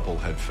couple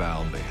had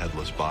found the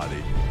headless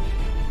body.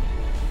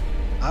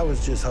 I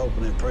was just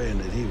hoping and praying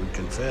that he would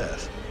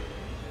confess,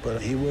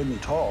 but he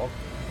wouldn't talk.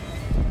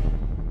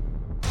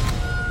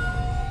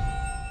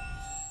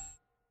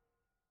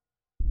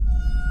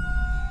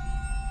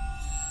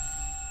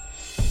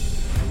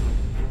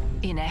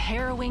 In a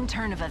harrowing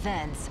turn of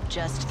events,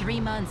 just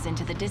 3 months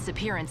into the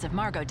disappearance of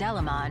Margot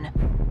Delamon,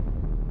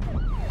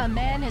 a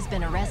man has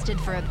been arrested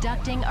for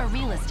abducting a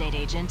real estate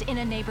agent in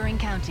a neighboring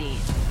county.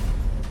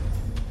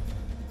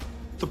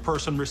 The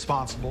person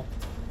responsible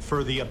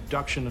for the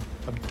abduction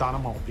of Donna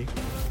Maltby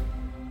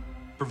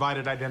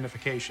provided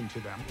identification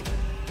to them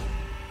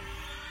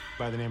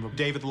by the name of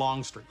David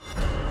Longstreet.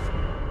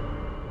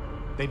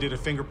 They did a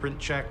fingerprint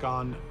check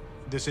on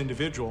this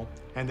individual,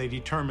 and they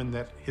determined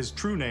that his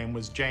true name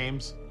was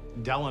James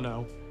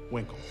Delano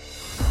Winkle.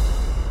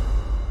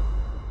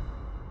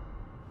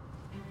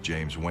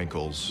 James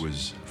Winkles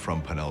was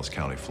from Pinellas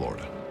County,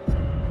 Florida.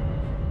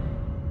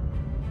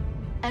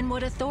 And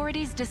what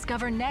authorities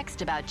discover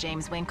next about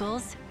James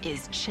Winkles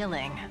is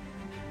chilling.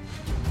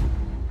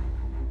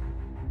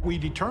 We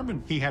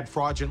determined he had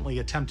fraudulently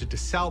attempted to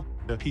sell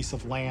a piece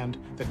of land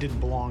that didn't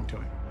belong to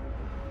him.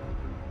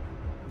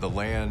 The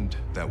land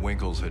that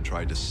Winkles had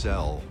tried to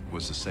sell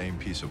was the same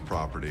piece of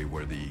property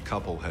where the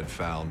couple had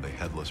found the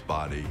headless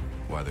body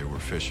while they were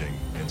fishing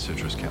in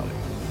Citrus County.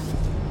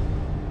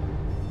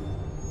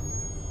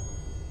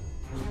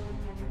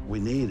 We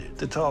needed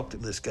to talk to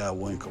this guy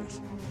Winkles.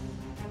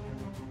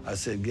 I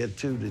said, get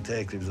 2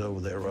 detectives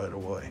over there right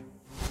away.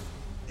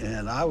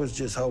 And I was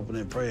just hoping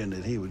and praying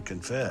that he would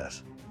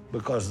confess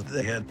because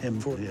they had him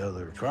for the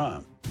other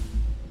crime.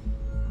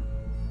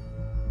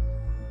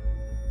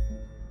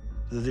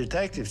 The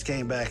detectives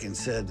came back and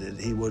said that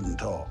he wouldn't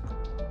talk.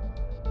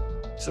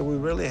 So we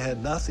really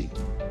had nothing.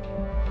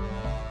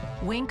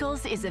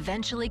 Winkles is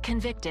eventually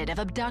convicted of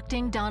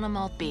abducting Donna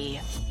Maltby.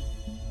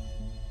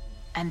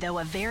 And though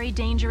a very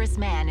dangerous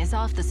man is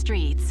off the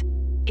streets,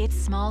 it's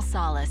small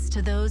solace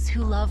to those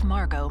who love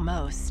Margot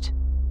most.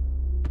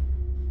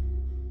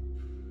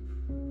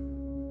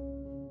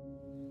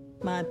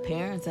 My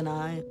parents and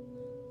I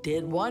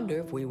did wonder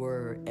if we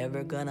were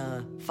ever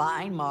gonna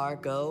find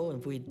Margot.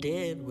 If we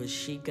did, was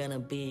she gonna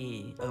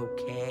be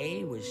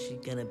okay? Was she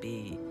gonna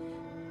be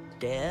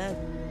dead?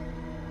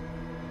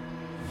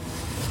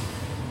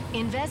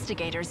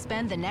 Investigators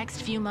spend the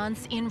next few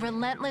months in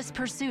relentless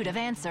pursuit of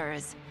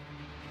answers.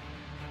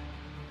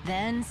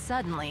 Then,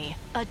 suddenly,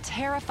 a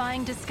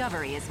terrifying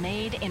discovery is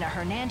made in a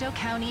Hernando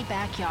County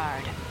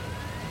backyard.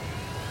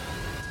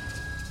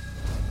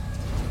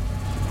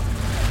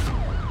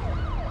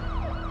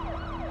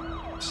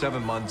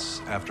 Seven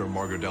months after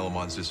Margot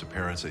Delamont's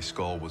disappearance, a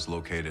skull was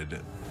located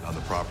on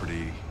the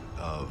property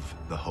of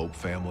the Hope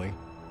family.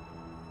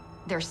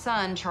 Their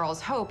son, Charles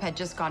Hope, had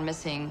just gone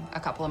missing a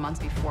couple of months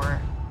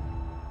before.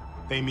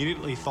 They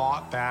immediately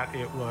thought that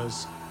it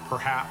was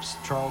perhaps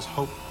Charles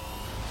Hope.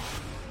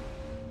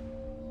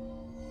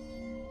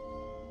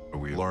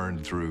 We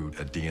learned through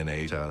a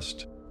DNA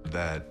test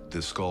that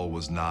the skull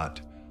was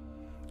not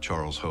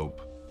Charles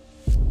Hope.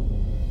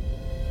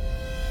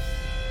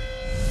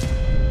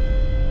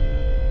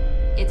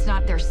 It's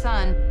not their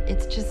son.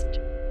 It's just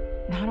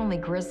not only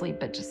grisly,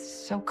 but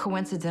just so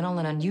coincidental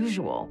and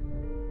unusual.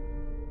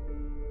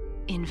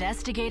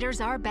 Investigators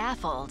are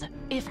baffled.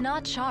 If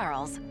not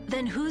Charles,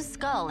 then whose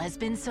skull has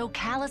been so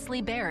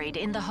callously buried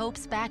in the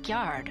Hope's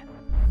backyard?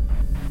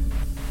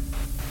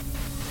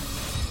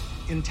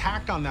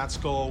 Intact on that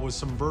skull was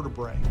some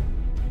vertebrae.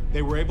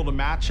 They were able to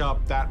match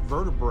up that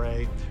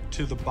vertebrae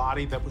to the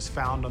body that was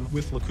found on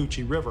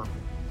Withlacoochee River.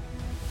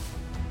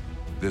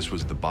 This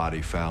was the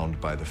body found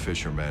by the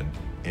fishermen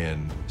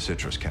in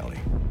Citrus County.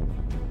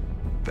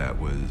 That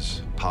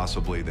was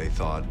possibly, they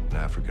thought, an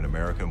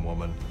African-American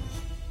woman.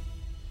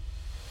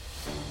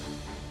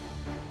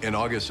 In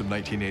August of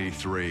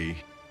 1983,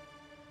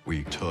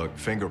 we took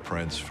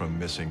fingerprints from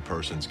missing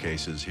persons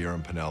cases here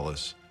in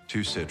Pinellas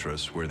to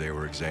Citrus, where they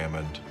were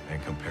examined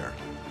and compared.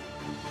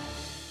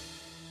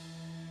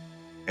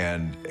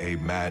 And a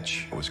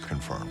match was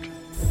confirmed.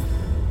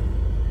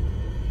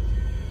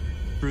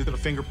 Through the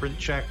fingerprint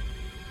check,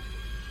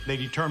 they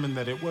determined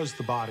that it was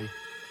the body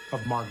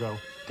of Margot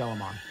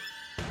Delamont.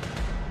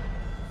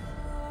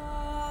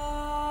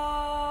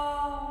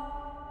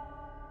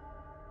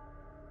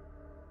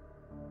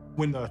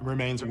 When the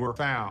remains were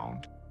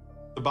found,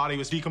 the body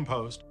was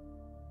decomposed.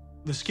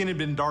 The skin had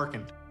been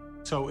darkened,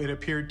 so it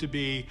appeared to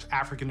be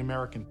African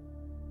American.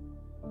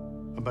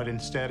 But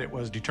instead, it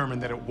was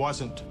determined that it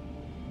wasn't.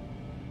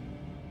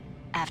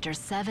 After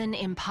 7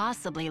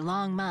 impossibly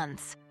long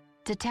months,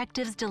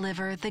 detectives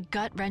deliver the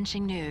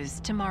gut-wrenching news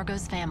to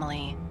Margot's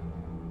family.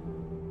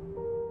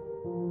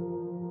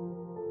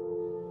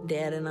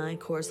 Dad and I, of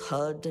course,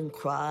 hugged and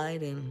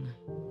cried, and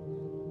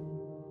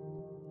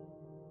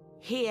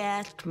he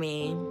asked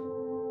me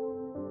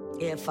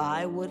if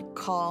I would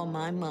call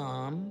my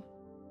mom.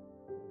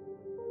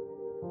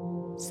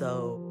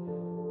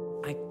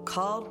 So I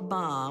called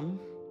Mom,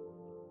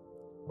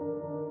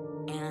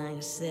 and I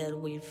said,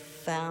 "We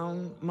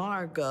found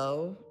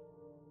Margot."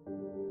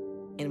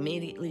 And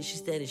immediately she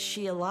said, "Is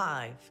she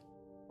alive?"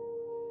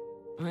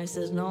 And I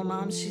says, "No,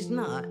 Mom, she's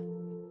not."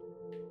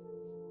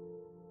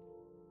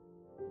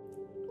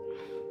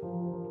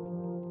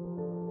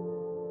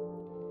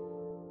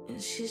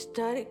 And she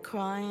started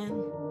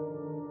crying,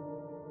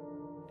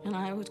 and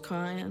I was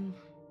crying.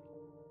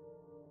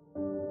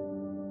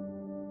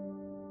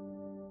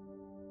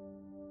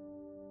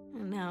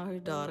 And now her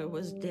daughter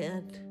was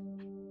dead.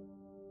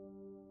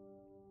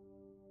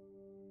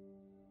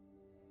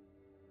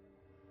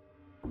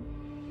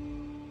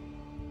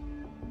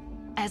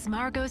 As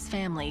Margot's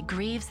family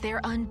grieves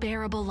their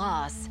unbearable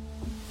loss,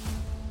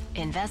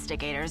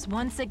 investigators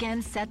once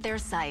again set their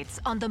sights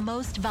on the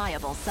most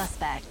viable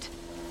suspect.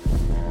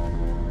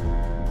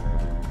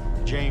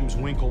 James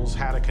Winkles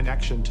had a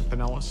connection to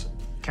Pinellas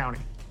County.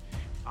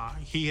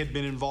 He had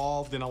been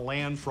involved in a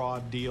land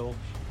fraud deal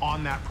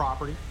on that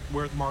property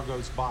where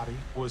Margot's body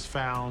was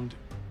found.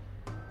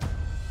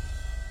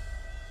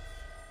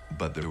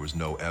 But there was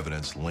no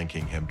evidence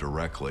linking him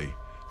directly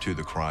to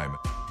the crime.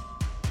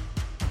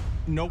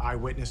 No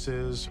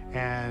eyewitnesses,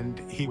 and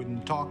he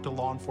wouldn't talk to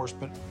law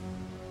enforcement.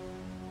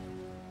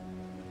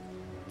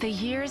 The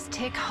years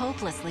tick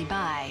hopelessly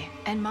by,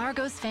 and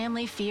Margot's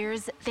family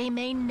fears they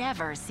may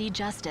never see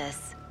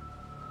justice.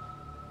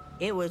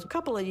 It was a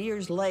couple of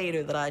years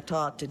later that I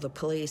talked to the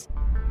police,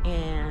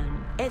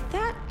 and at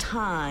that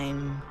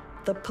time,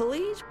 the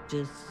police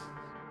just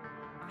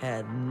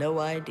had no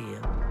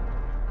idea.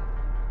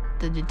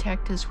 The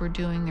detectives were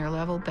doing their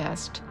level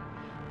best,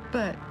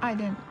 but I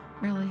didn't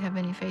really have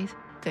any faith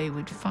they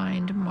would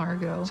find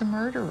Margot as a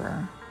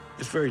murderer.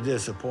 It's very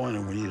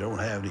disappointing when you don't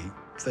have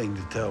anything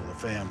to tell the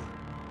family.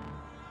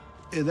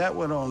 And that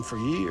went on for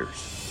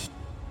years.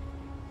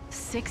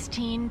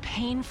 16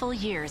 painful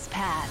years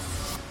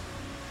passed.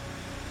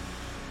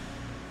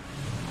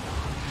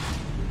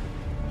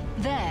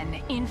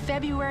 Then, in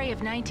February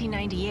of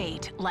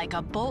 1998, like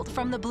a bolt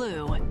from the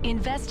blue,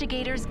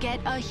 investigators get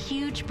a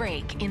huge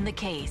break in the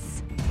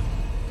case.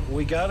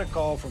 We got a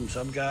call from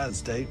some guy in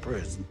state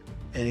prison,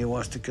 and he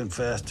wants to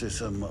confess to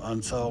some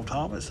unsolved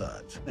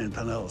homicides in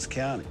Pinellas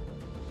County.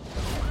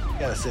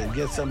 I said,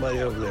 get somebody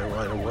over there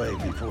right away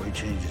before he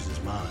changes his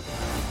mind.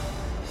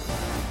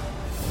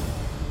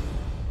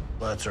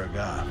 That's our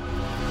guy.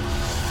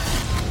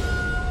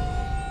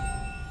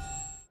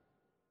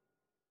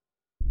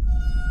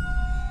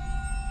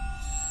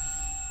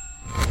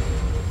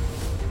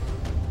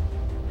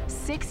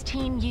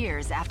 16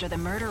 years after the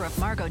murder of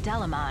Margot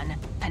Delamon,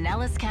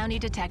 Pinellas County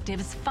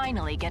detectives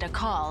finally get a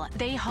call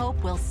they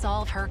hope will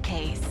solve her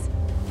case.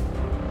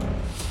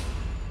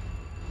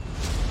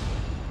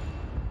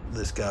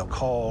 This guy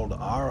called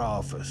our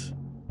office,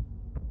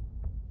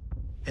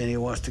 and he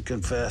wants to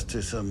confess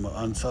to some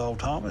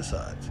unsolved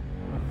homicides.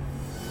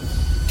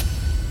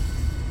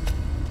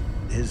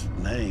 His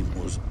name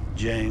was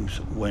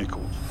James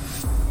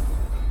Winkles.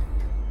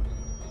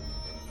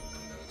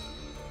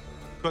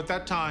 At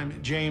that time,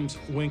 James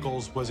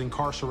Winkles was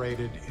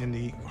incarcerated in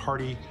the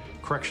Hardy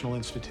Correctional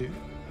Institute,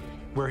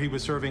 where he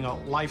was serving a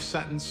life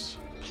sentence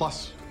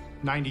plus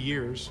 90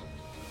 years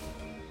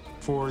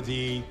for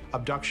the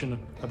abduction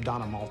of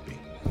Donna Maltby.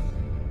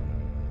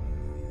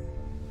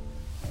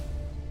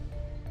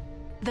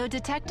 Though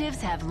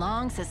detectives have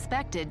long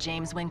suspected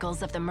James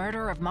Winkles of the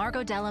murder of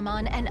Margot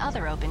Delamon and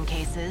other open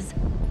cases,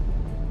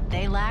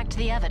 they lacked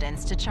the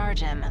evidence to charge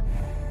him.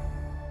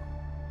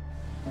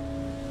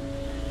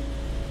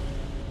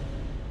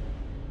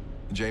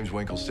 James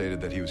Winkles stated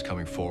that he was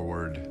coming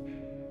forward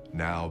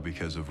now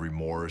because of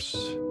remorse.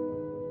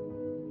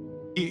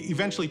 He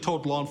eventually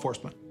told law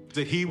enforcement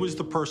that he was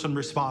the person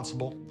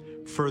responsible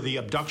for the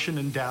abduction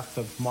and death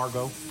of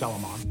Margot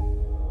Delamon.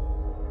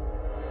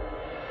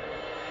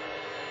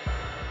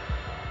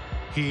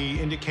 He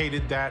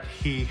indicated that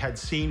he had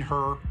seen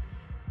her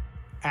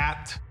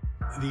at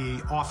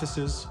the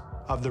offices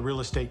of the real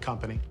estate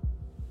company.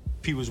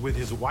 He was with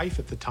his wife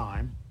at the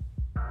time.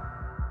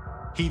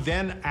 He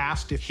then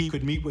asked if he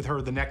could meet with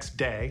her the next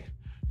day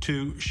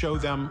to show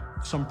them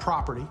some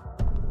property.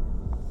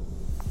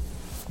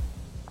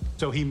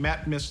 So he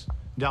met Miss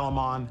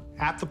Delamon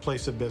at the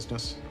place of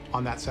business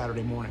on that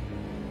Saturday morning.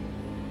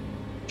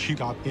 She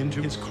got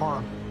into his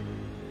car,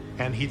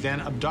 and he then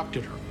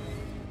abducted her.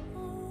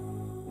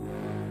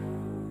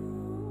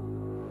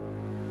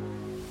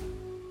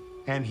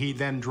 And he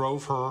then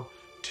drove her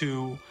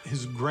to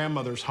his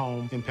grandmother's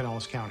home in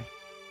Pinellas County.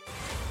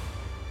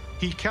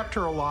 He kept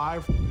her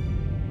alive,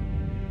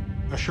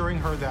 assuring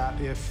her that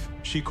if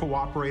she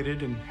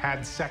cooperated and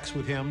had sex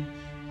with him,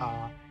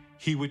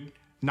 he would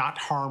not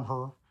harm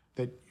her,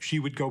 that she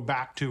would go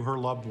back to her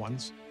loved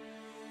ones.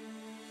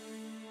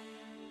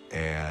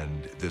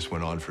 And this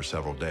went on for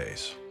several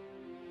days.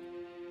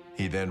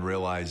 He then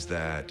realized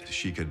that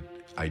she could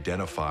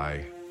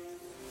identify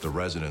the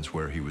residence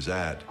where he was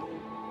at,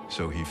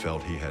 so he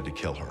felt he had to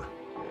kill her.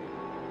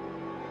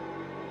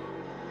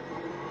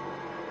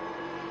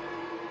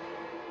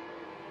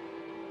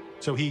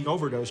 So he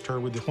overdosed her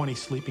with the 20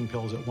 sleeping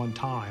pills at one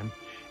time,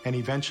 and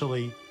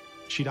eventually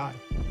she died.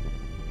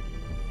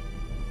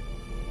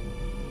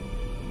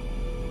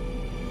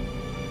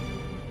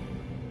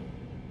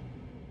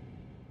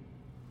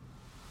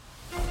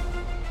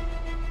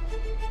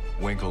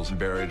 Winkles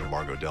buried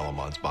Margot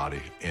Delamon's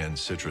body in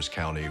Citrus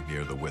County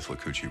near the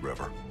Withlacoochee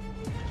River.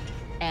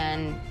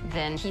 And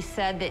then he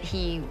said that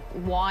he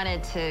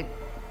wanted to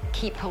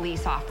keep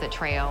police off the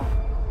trail.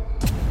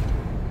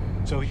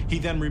 So he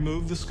then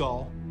removed the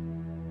skull,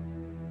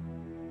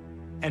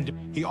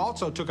 and he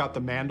also took out the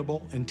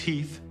mandible and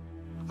teeth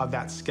of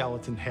that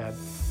skeleton head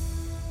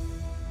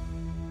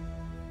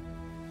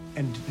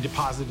and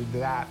deposited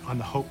that on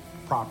the Hope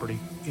property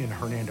in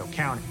Hernando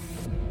County.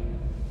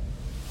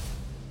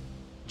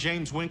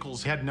 James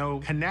Winkles had no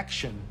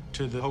connection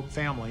to the Hope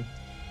family.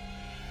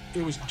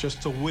 It was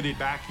just a wooded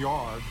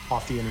backyard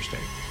off the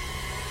interstate.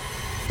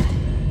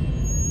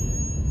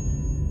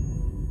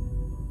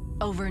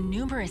 Over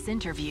numerous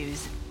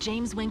interviews,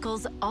 James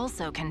Winkles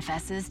also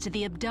confesses to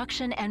the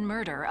abduction and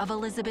murder of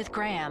Elizabeth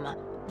Graham,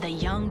 the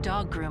young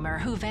dog groomer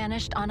who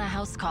vanished on a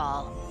house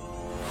call.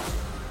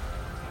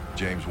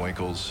 James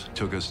Winkles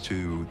took us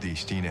to the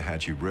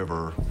Steinhatchee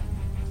River,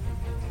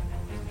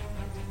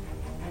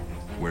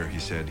 where he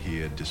said he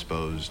had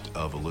disposed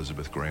of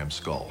Elizabeth Graham's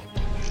skull.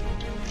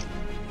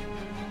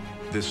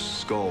 This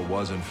skull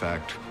was, in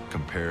fact,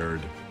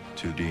 compared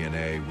to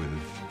DNA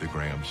with the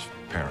Graham's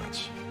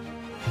parents.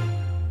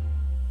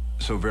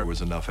 So there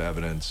was enough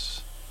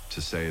evidence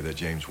to say that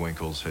James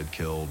Winkles had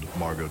killed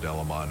Margot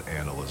Delamon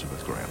and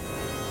Elizabeth Graham.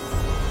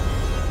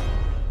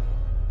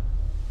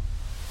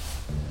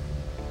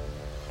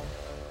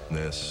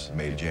 This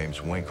made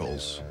James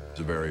Winkles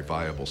a very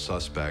viable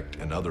suspect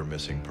in other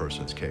missing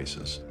persons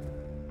cases.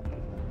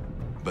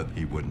 But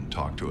he wouldn't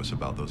talk to us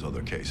about those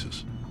other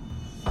cases.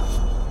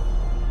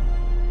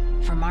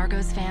 For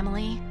Margot's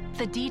family,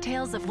 the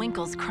details of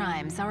Winkles'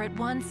 crimes are at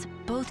once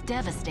both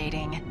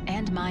devastating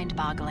and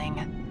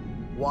mind-boggling.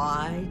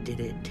 Why did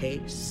it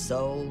take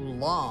so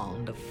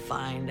long to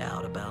find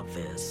out about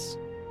this?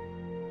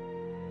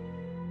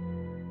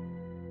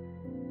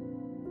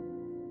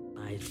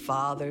 My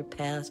father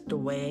passed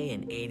away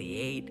in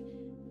 '88.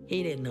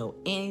 He didn't know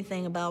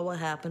anything about what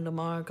happened to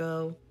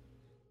Margot.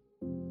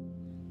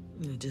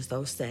 It was just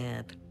so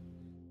sad.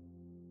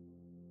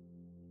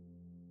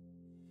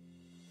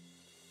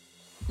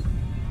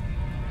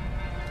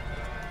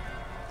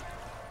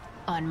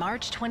 On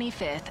March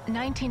 25th,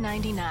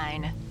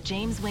 1999,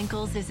 James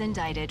Winkles is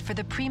indicted for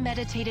the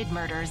premeditated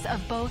murders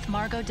of both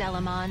Margot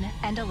Delamon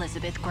and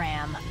Elizabeth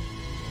Graham.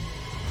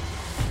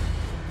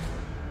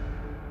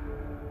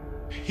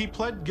 He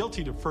pled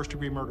guilty to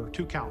first-degree murder,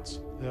 2 counts,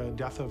 the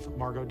death of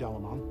Margot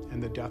Delamont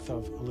and the death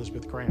of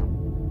Elizabeth Graham.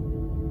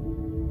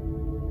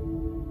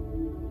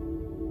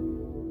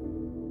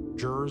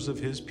 Jurors of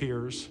his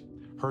peers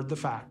heard the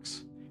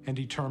facts and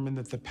determined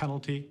that the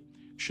penalty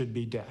should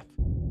be death.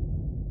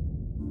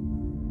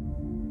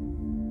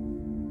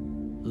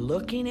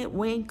 Looking at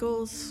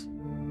Winkles,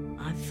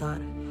 I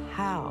thought,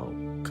 how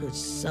could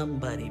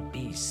somebody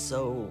be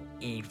so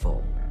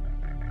evil,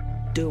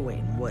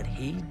 doing what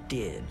he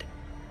did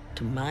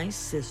to my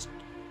sister?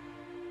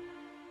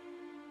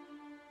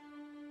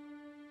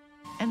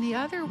 And the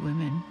other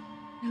women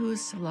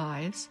whose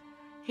lives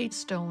he'd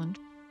stolen.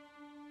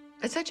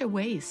 It's such a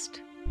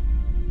waste.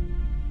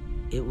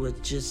 It was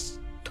just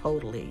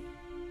totally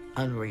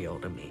unreal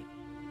to me.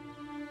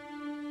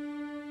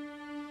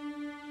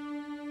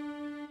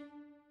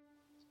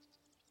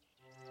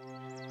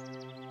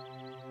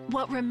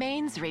 What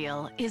remains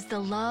real is the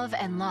love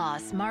and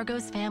loss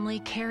Margot's family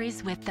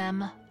carries with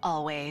them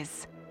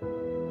always.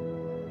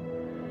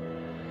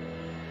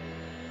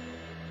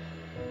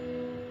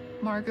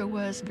 Margot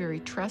was very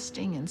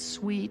trusting and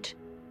sweet.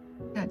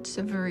 That's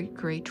a very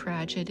great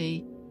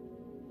tragedy,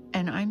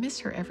 and I miss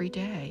her every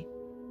day.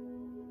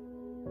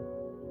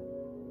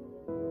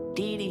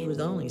 Dee Dee was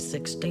only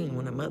 16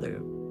 when her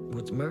mother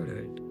was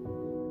murdered.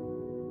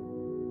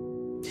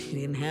 She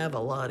didn't have a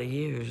lot of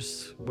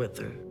years with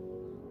her.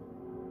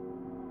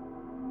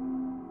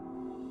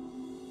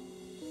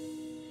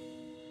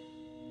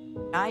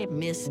 I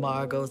miss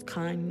Margot's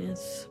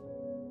kindness.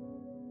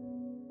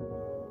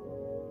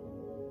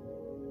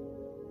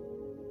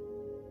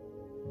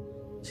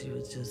 She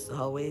was just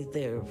always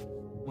there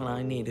when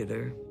I needed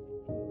her.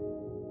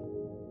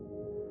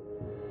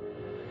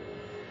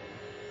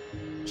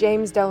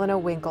 James Delano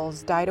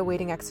Winkles died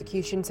awaiting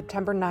execution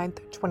September 9,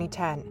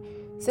 2010.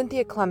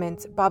 Cynthia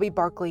Clements, Bobby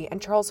Barkley,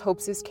 and Charles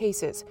Hope's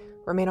cases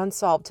remain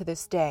unsolved to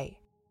this day.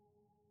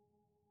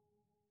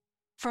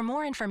 For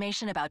more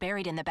information about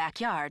Buried in the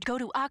Backyard, go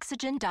to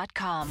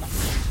Oxygen.com.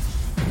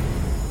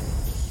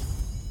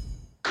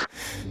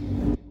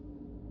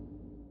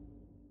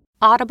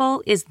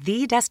 Audible is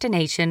the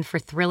destination for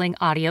thrilling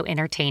audio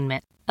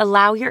entertainment.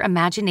 Allow your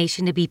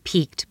imagination to be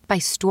piqued by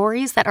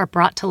stories that are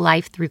brought to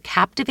life through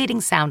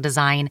captivating sound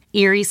design,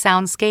 eerie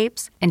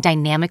soundscapes, and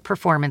dynamic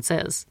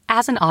performances.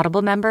 As an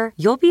Audible member,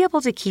 you'll be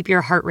able to keep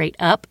your heart rate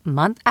up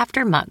month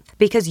after month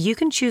because you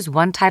can choose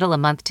one title a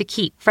month to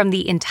keep from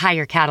the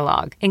entire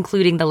catalog,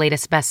 including the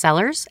latest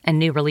bestsellers and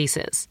new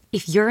releases.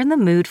 If you're in the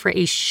mood for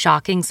a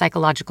shocking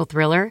psychological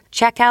thriller,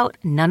 check out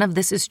None of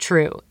This Is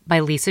True by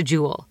Lisa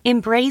Jewell.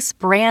 Embrace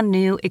brand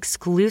new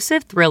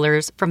exclusive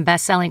thrillers from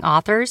best-selling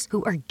authors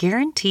who are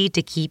guaranteed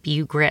to keep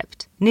you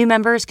gripped. New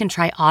members can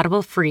try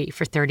Audible free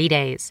for 30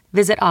 days.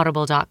 Visit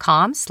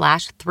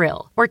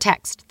audible.com/thrill or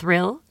text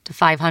thrill to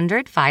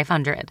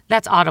 500-500.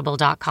 That's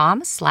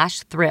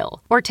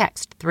audible.com/thrill or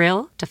text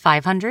thrill to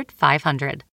 500-500.